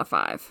 5 out of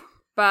 5.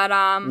 But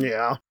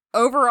yeah.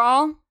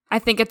 Overall, I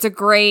think it's a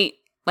great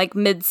like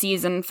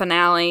mid-season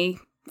finale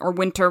or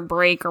winter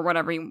break or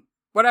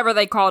whatever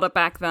they called it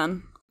back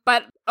then.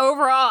 But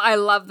overall, I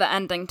love the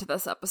ending to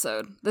this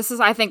episode. This is,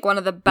 I think, one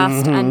of the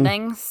best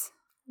endings.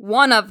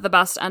 One of the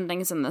best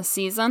endings in this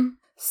season.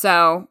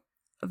 So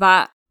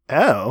that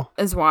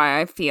is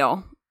why I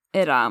feel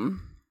it a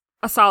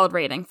solid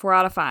rating, 4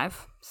 out of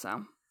 5.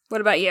 So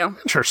what about you?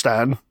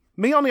 Interesting.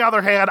 Me, on the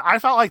other hand, I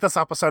felt like this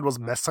episode was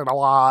missing a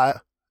lot.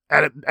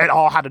 And it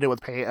all had to do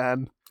with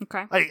Peyton.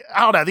 Okay. Like,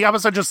 I don't know, the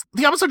episode just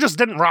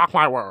didn't rock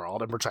my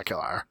world in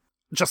particular.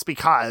 Just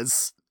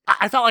because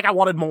I felt like I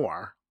wanted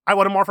more. I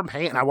wanted more from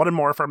Peyton. I wanted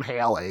more from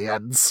Haley.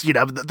 And, you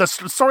know, the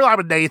storyline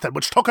with Nathan,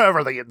 which took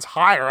over the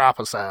entire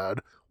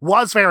episode,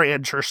 was very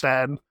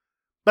interesting.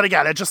 But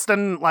again, it just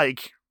didn't,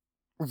 like,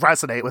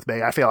 resonate with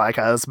me, I feel like,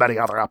 as many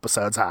other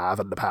episodes have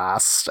in the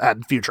past,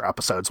 and future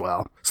episodes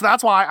will. So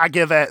that's why I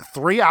give it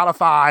 3 out of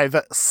 5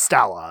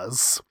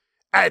 Stellas.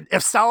 And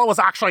if Stella was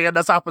actually in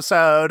this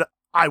episode,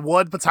 I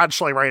would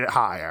potentially rate it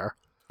higher.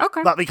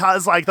 Okay. But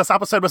because, like, this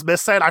episode was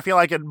missing, I feel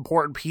like an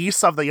important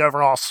piece of the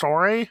overall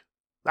story.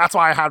 That's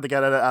why I had to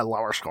get it a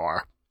lower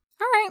score.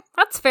 All right.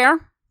 That's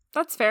fair.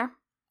 That's fair.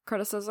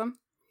 Criticism.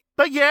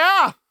 But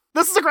yeah,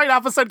 this is a great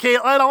episode,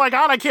 Caitlin. Oh my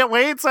god, I can't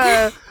wait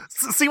to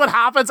see what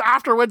happens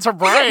after winter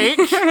break.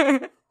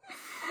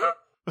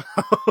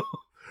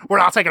 We're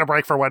not taking a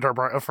break for winter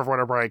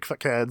break,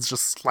 kids.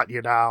 Just letting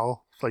you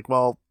know. Like,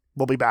 well,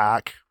 we'll be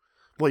back.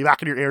 We'll be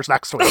back in your ears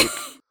next week.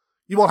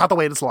 You won't have to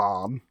wait as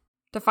long.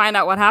 To find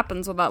out what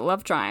happens with that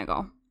love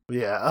triangle.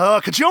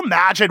 Yeah. Could you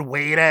imagine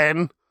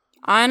waiting?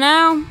 I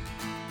know.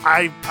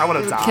 I would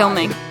have died. Kill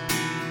me.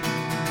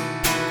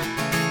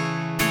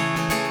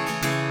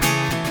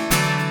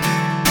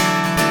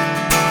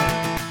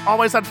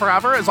 Always and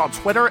Forever is on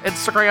Twitter,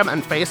 Instagram,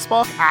 and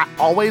Facebook at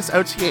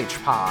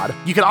AlwaysOTHPod.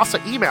 You can also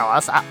email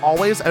us at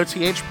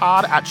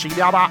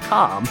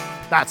alwaysothpod@gmail.com.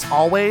 That's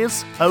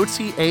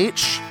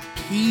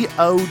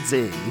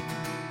AlwaysOTHPod.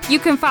 You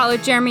can follow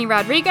Jeremy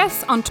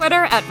Rodriguez on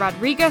Twitter at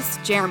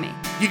RodriguezJeremy.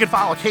 You can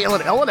follow Caitlin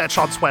Ilinich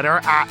on Twitter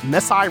at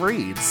Miss I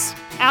Reads.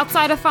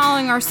 Outside of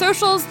following our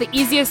socials, the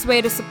easiest way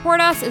to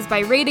support us is by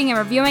rating and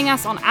reviewing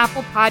us on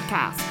Apple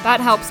Podcasts. That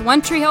helps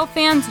One Tree Hill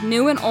fans,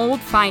 new and old,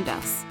 find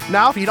us.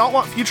 Now, if you don't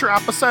want future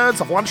episodes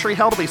of One Tree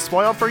Hill to be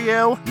spoiled for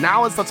you,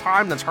 now is the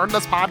time to turn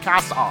this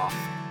podcast off.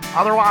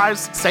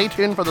 Otherwise, stay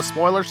tuned for the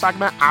spoiler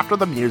segment after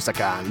the music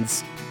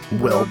ends.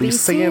 We'll be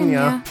seeing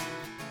ya.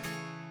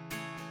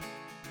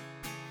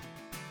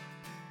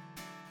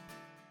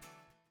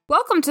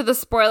 Welcome to the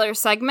spoiler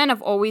segment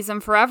of Always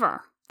and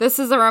Forever. This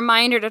is a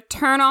reminder to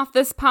turn off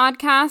this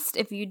podcast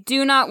if you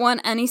do not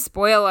want any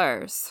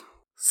spoilers.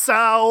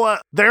 So,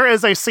 there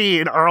is a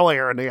scene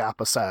earlier in the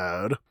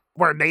episode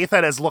where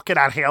Nathan is looking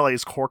at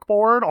Haley's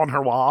corkboard on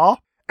her wall,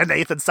 and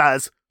Nathan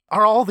says,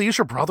 "Are all these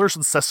your brothers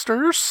and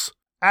sisters?"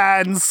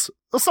 And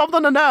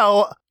something to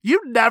know,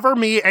 you never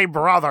meet a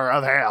brother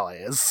of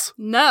Haley's.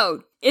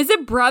 No. Is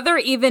it brother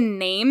even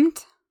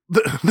named?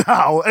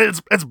 No,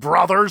 it's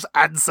brothers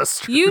and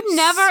sisters.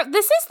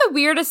 This is the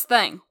weirdest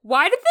thing.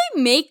 Why did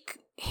they make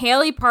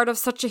Haley part of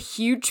such a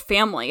huge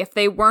family if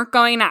they weren't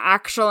going to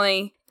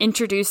actually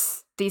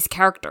introduce these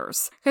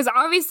characters? Because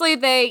obviously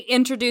they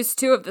introduced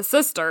 2 of the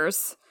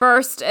sisters.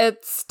 First,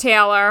 it's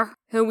Taylor,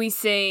 who we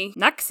see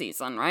next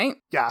season, right?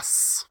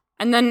 Yes.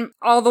 And then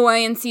all the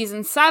way in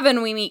season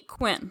 7, we meet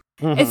Quinn.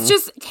 Mm-hmm. It's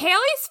just,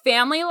 Haley's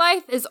family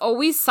life is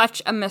always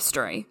such a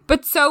mystery.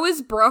 But so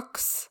is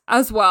Brooke's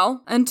as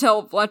well,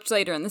 until much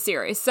later in the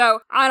series.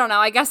 So, I don't know,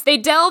 I guess they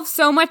delve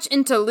so much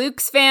into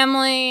Luke's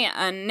family,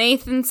 and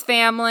Nathan's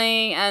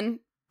family, and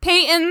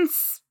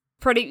Peyton's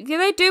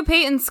they do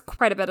Peyton's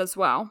quite a bit as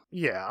well.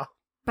 Yeah.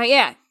 But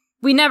yeah,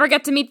 we never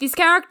get to meet these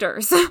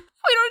characters. We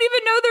don't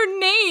even know their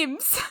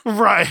names.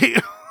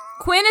 Right.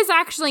 Quinn is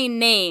actually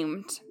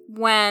named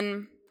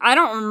when... I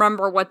don't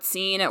remember what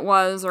scene it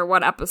was or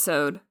what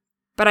episode,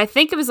 but I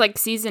think it was like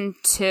season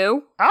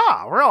 2.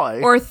 Oh,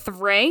 really? Or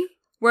 3,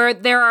 where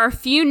there are a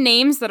few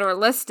names that are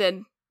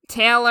listed.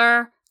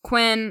 Taylor,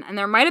 Quinn, and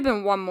there might have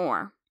been one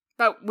more.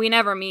 But we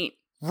never meet.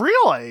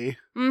 Really?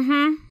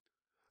 Mm-hmm.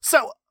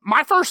 So,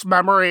 my first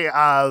memory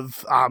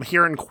of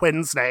hearing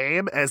Quinn's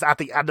name is at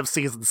the end of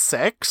season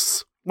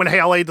 6, when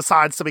Haley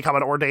decides to become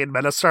an ordained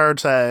minister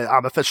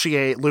to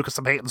officiate Lucas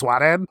and Peyton's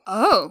wedding.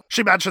 Oh.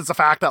 She mentions the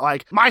fact that,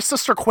 like, my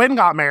sister Quinn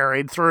got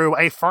married through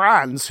a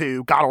friend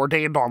who got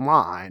ordained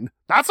online.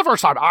 That's the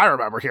first time I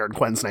remember hearing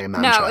Quinn's name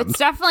mentioned. No, it's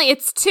definitely,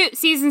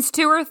 seasons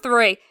 2 or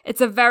 3.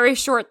 It's a very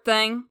short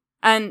thing.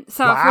 And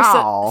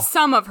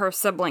some of her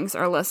siblings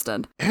are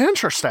listed.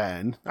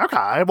 Interesting.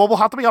 Okay. Well, we'll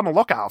have to be on the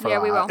lookout for that.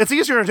 Yeah, we will. It's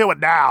easier to do it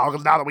now,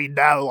 because now that we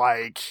know,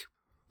 like,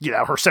 you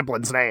know, her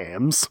siblings'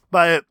 names.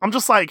 But I'm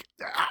just like,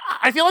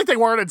 I feel like they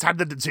weren't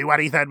intended to do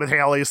anything with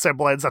Haley's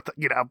siblings,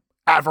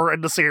 ever in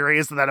the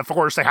series. And then, of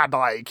course, they had to,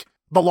 like,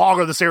 the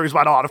longer the series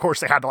went on, of course,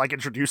 they had to, like,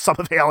 introduce some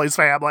of Haley's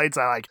family to,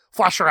 like,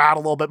 flesh her out a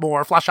little bit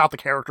more, flesh out the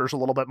characters a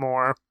little bit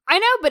more. I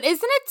know, but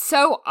isn't it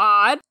so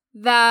odd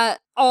that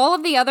all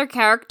of the other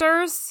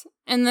characters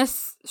in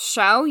this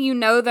show,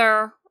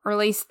 or at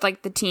least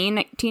like the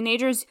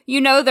teenagers,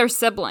 they're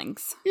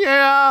siblings.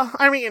 Yeah,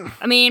 I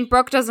mean,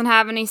 Brooke doesn't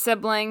have any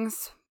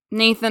siblings.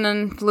 Nathan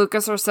and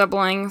Lucas are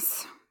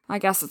siblings. I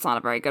guess it's not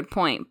a very good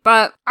point,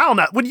 but I don't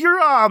know. When you're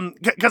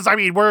because I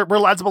mean, we're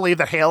led to believe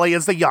that Haley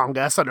is the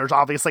youngest, and there's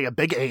obviously a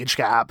big age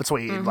gap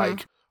between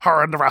like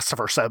her and the rest of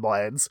her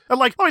siblings. And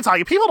like, let me tell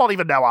you, people don't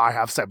even know I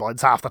have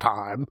siblings half the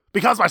time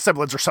because my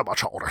siblings are so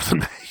much older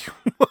than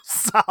me.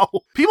 So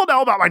people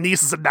know about my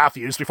nieces and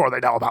nephews before they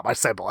know about my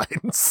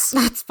siblings.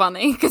 That's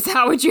funny, because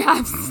how would you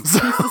have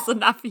nieces and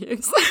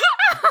nephews?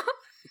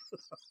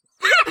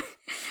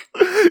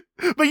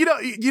 But you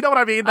know what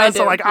I mean? I so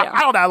do, like, yeah. I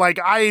don't know, like,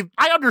 I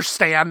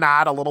understand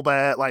that a little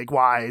bit, like,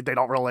 why they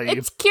don't really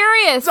It's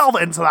curious. delve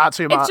into that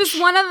too much. It's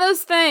just one of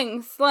those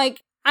things.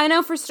 Like, I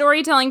know for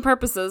storytelling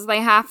purposes, they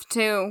have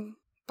to.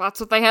 That's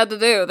what they had to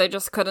do. They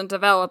just couldn't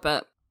develop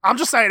it. I'm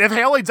just saying, if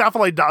Haley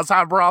definitely does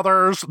have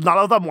brothers, none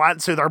of them went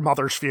to their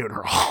mother's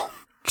funeral.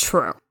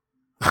 True.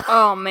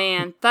 Oh,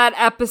 man. That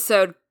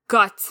episode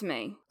guts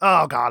me.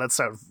 Oh, God, it's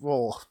so...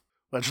 Well,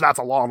 which that's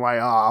a long way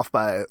off,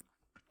 but...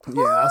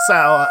 Yeah,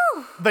 so...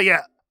 but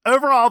yeah,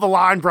 overall, the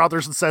line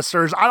brothers and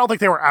sisters, I don't think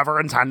they were ever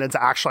intended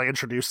to actually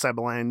introduce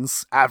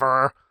siblings,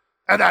 ever.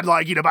 And then,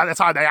 like, by the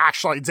time they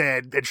actually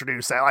did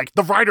introduce it, like,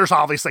 the writers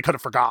obviously could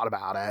have forgot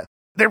about it.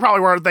 They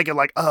probably weren't thinking,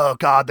 like, oh,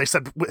 God,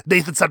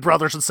 Nathan said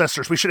brothers and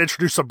sisters, we should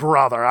introduce a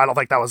brother. I don't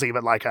think that was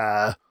even, like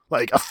a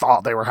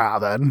thought they were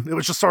having. It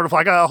was just sort of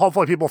like, oh,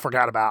 hopefully people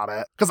forget about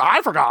it. Because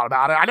I forgot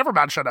about it. I never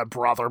mentioned a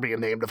brother being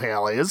named of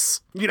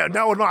Haley's.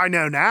 Knowing what I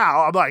know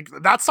now, I'm like,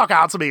 that stuck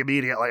out to me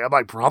immediately. I'm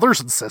like, brothers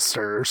and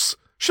sisters?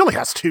 She only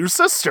has 2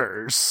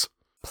 sisters.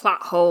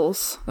 Plot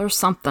holes. There's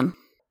something.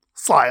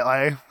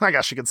 Slightly. I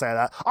guess you could say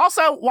that.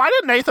 Also, why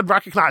didn't Nathan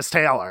recognize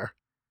Taylor?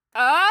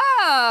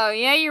 Oh,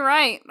 yeah, you're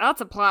right. That's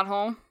a plot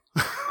hole.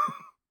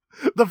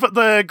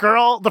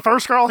 the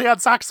first girl he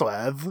had sex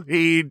with,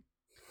 he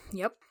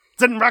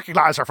didn't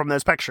recognize her from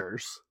those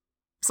pictures.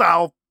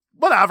 So,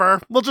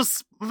 whatever.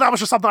 That was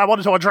just something I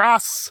wanted to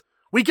address.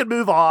 We can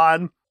move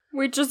on.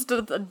 We just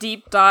did a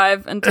deep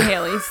dive into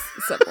Haley's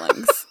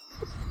siblings.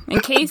 In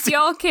case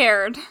y'all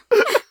cared.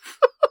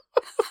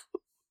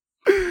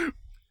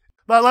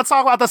 But let's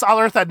talk about this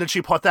other thing that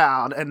she put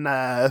down in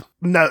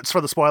notes for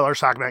the spoiler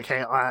segment,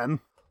 Caitlin.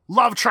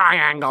 Love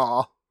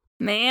triangle.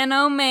 Man,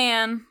 oh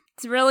man.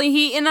 It's really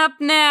heating up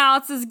now.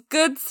 It's this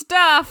good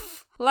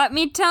stuff. Let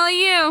me tell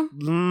you.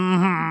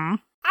 Mm-hmm.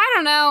 I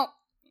don't know.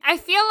 I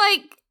feel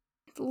like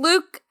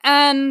Luke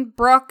and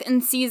Brooke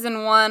in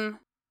season 1,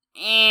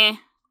 I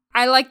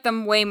like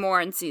them way more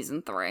in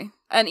season 3.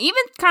 And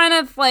even kind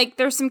of like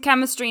there's some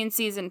chemistry in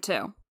season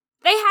 2.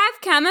 They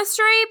have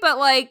chemistry, but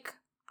like,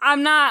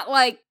 I'm not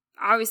like,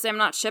 obviously I'm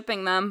not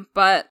shipping them,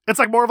 but... It's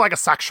like more of like a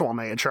sexual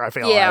nature, I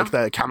feel like,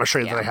 the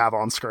chemistry that they have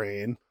on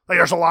screen. Like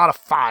there's a lot of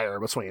fire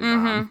between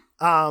them.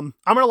 I'm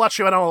going to let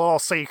you in on a little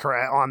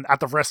secret at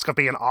the risk of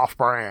being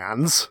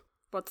off-brand.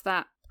 What's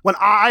that? When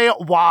I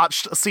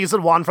watched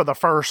season 1 for the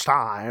first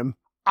time,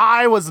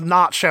 I was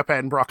not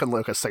shipping Brooke and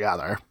Lucas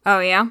together. Oh,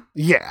 yeah?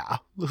 Yeah.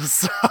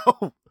 So,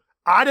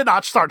 I did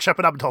not start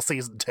shipping up until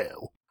season 2.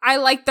 I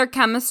like their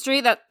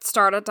chemistry that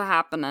started to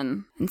happen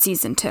in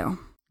season 2.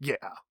 Yeah.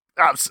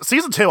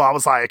 Season 2, I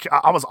was like,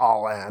 I was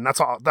all in. That's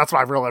what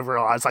I really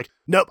realized. Like,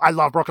 nope, I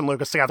love Brooke and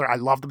Lucas together. I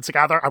love them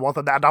together. I want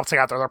them to end up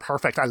together. They're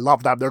perfect. I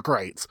love them. They're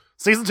great.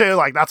 Season 2,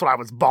 like, that's when I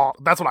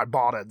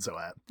bought into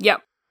it.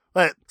 Yep.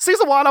 But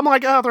season 1, I'm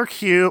like, oh, they're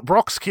cute.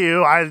 Brooke's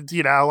cute. I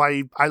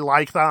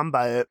like them,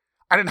 but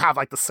I didn't have,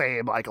 like, the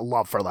same, like,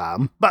 love for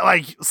them. But,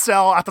 like,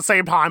 still, at the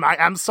same time, I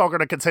am still going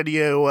to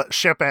continue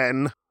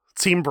shipping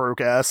Team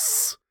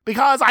Brucus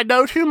because I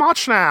know too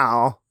much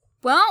now.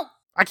 Well...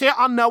 I can't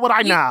unknow what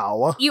I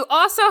know. You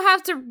also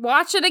have to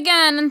watch it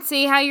again and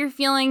see how your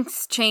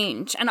feelings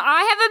change. And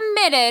I have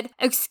admitted,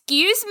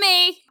 excuse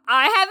me,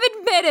 I have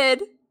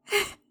admitted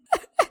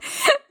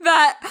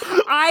that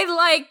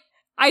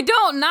I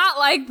don't not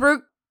like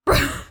Brooke.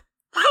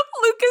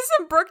 Lucas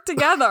and Brooke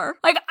together.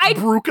 Like,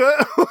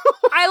 Bruca?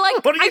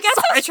 I guess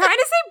I was trying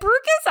to say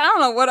Brucus. I don't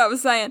know what I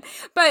was saying.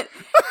 But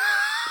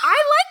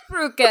I like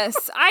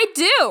Brucus. I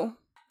do.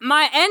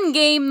 My end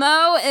game,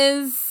 though,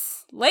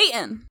 is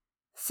Leighton.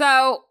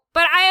 So,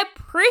 but I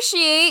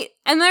appreciate,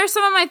 and there's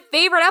some of my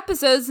favorite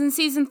episodes in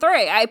season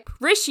 3. I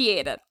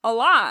appreciate it a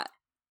lot.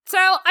 So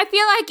I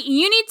feel like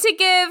you need to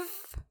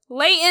give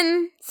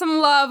Leighton some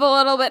love a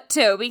little bit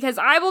too, because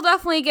I will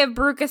definitely give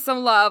Brucus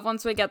some love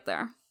once we get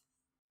there.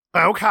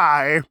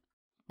 Okay.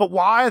 But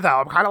why, though?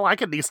 I'm kind of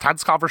liking these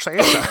tense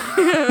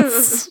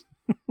conversations.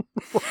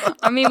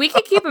 I mean, we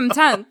could keep them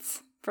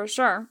tense, for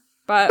sure.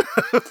 But,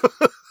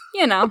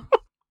 you know.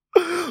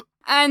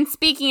 And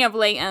speaking of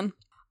Leighton,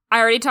 I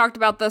already talked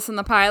about this in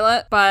the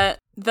pilot, but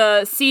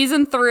the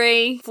season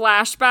 3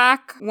 flashback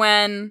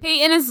when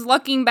Peyton is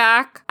looking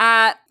back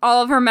at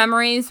all of her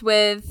memories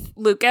with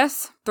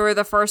Lucas through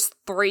the first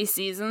 3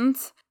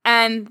 seasons.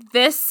 And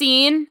this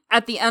scene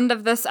at the end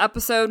of this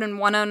episode in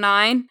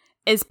 109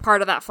 is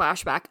part of that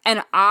flashback.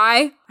 And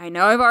I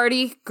know I've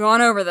already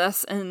gone over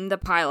this in the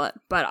pilot,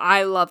 but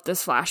I love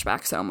this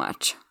flashback so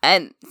much.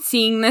 And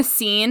seeing this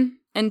scene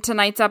in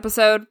tonight's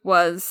episode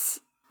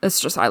it's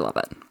just, I love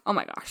it. Oh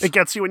my gosh. It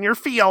gets you in your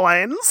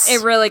feelings.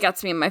 It really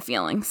gets me in my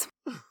feelings.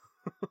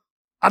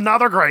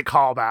 Another great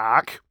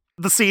callback.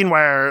 The scene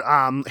where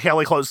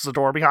Haley closes the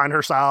door behind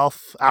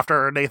herself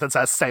after Nathan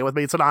says, "Stay with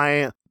me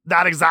tonight."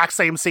 That exact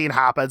same scene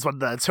happens when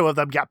the two of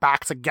them get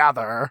back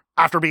together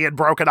after being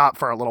broken up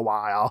for a little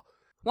while.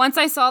 Once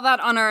I saw that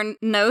on our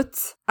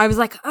notes, I was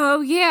like,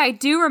 oh yeah, I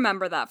do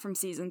remember that from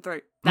season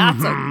 3.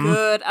 That's a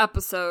good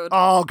episode.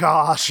 Oh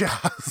gosh,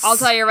 yes. I'll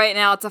tell you right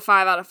now, it's a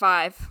 5 out of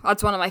 5.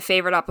 That's one of my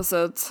favorite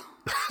episodes.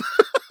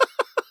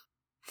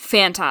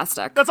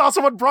 Fantastic. That's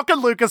also when Brooke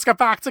and Lucas get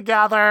back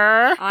together.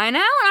 I know,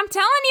 and I'm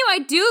telling you, I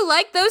do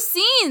like those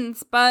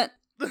scenes, but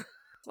I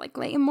like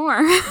Leighton more.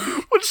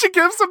 When she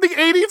gives him the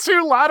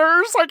 82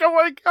 letters, like, oh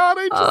my god,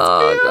 I just can't.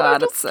 Oh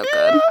god, it's so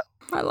good.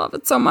 I love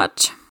it so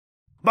much.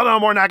 But on a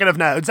more negative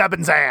note, Zeb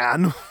and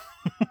Zan.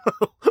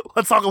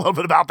 Let's talk a little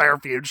bit about their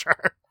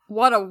future.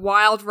 What a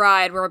wild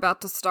ride we're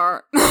about to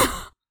start.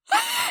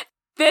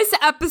 This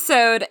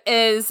episode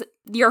is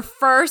your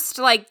first,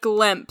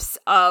 glimpse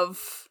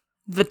of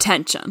the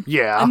tension.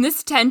 Yeah. And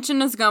this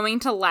tension is going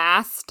to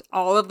last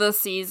all of this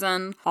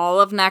season, all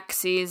of next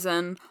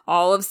season,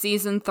 all of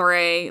season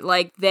 3.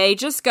 They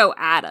just go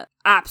at it.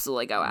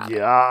 Absolutely go at it.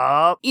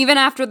 Yeah. Even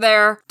after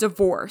they're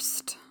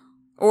divorced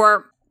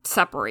or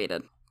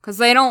separated. Because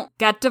they don't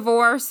get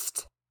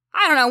divorced.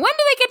 I don't know. When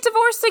do they get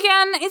divorced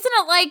again? Isn't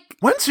it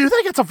when do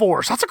they get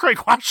divorced? That's a great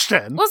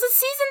question. Was it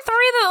season 3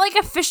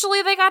 that,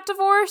 officially they got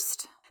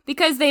divorced?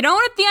 Because they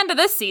don't at the end of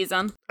this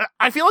season.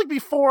 I feel like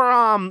before,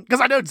 because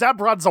I know Zeb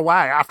runs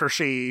away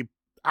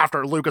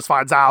after Lucas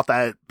finds out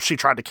that she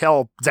tried to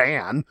kill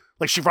Dan.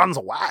 She runs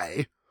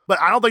away.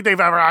 But I don't think they've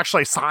ever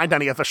actually signed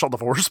any official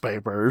divorce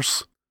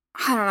papers.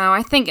 I don't know.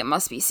 I think it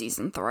must be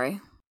season 3.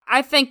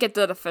 I think it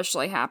did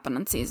officially happen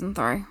in season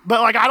 3.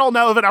 But, I don't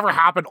know if it ever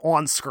happened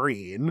on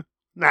screen.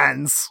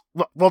 And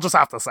we'll just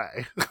have to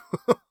say.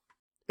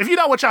 If you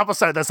know which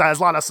episode this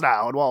is, let us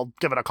know, and we'll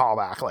give it a call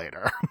back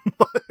later.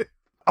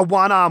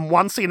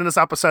 One scene in this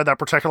episode that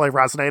particularly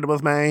resonated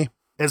with me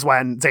is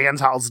when Dan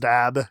tells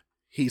Deb,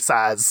 he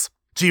says,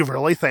 "Do you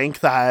really think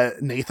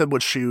that Nathan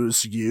would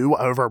choose you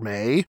over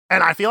me?"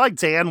 And I feel like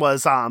Dan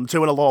was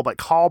doing a little bit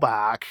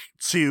callback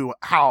to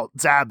how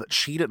Deb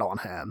cheated on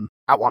him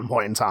at one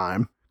point in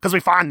time. Because we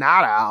find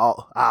that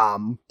out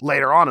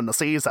later on in the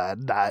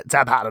season that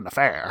Deb had an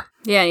affair.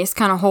 Yeah, he's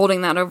kind of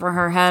holding that over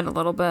her head a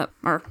little bit.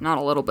 Or not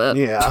a little bit.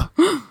 Yeah.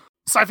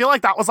 So I feel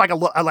like that was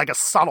a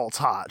subtle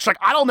touch.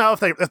 I don't know if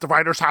the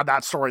writers had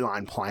that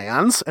storyline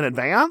planned in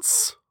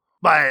advance,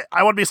 but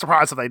I wouldn't be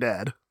surprised if they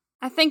did.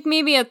 I think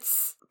maybe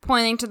it's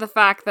pointing to the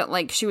fact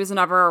that, she was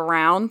never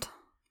around.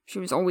 She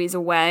was always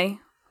away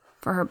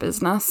for her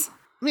business.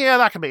 Yeah,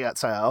 that could be it,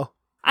 so.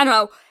 I don't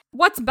know.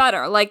 What's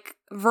better,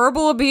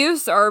 verbal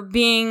abuse or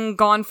being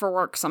gone for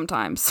work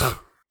sometimes?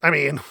 I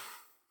mean,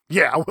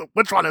 yeah,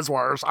 which one is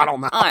worse? I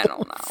don't know. I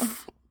don't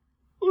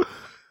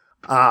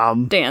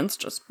know. Dan's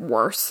just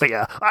worse. But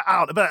yeah,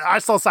 I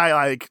still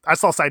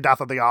say death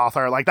of the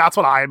author. That's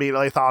what I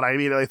immediately thought. I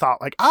immediately thought,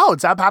 oh,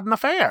 Deb had an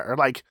affair.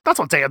 That's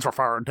what Dan's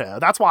referring to.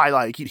 That's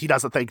why, he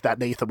doesn't think that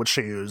Nathan would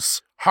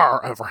choose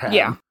her over him.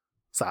 Yeah.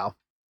 So,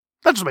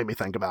 that just made me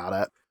think about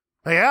it.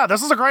 But yeah,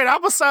 this is a great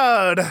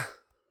episode.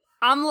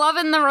 I'm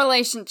loving the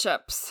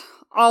relationships.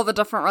 All the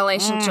different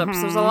relationships.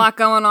 Mm-hmm. There's a lot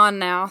going on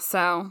now,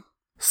 so.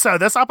 So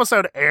this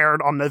episode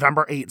aired on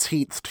November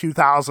 18th,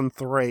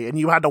 2003, and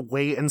you had to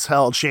wait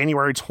until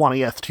January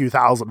 20th,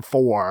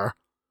 2004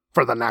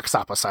 for the next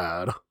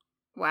episode.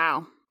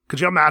 Wow.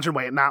 Could you imagine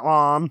waiting that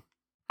long?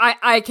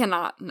 I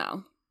cannot,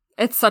 no.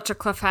 It's such a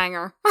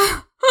cliffhanger.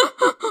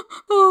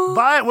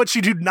 But what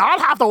you do not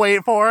have to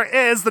wait for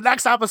is the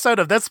next episode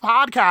of this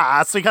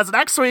podcast, because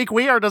next week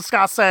we are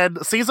discussing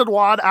Season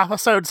 1,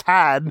 Episode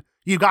 10,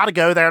 You Gotta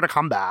Go There to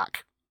Come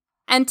Back.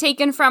 And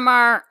taken from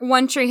our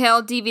One Tree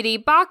Hill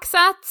DVD box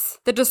sets,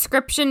 the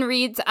description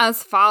reads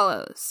as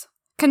follows.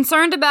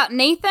 Concerned about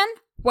Nathan?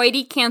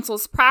 Whitey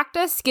cancels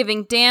practice,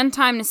 giving Dan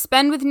time to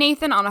spend with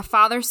Nathan on a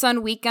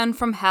father-son weekend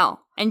from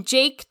hell, and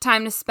Jake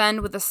time to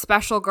spend with a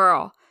special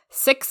girl,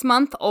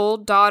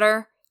 6-month-old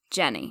daughter,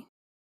 Jenny.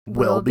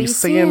 We'll be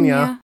seeing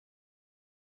ya.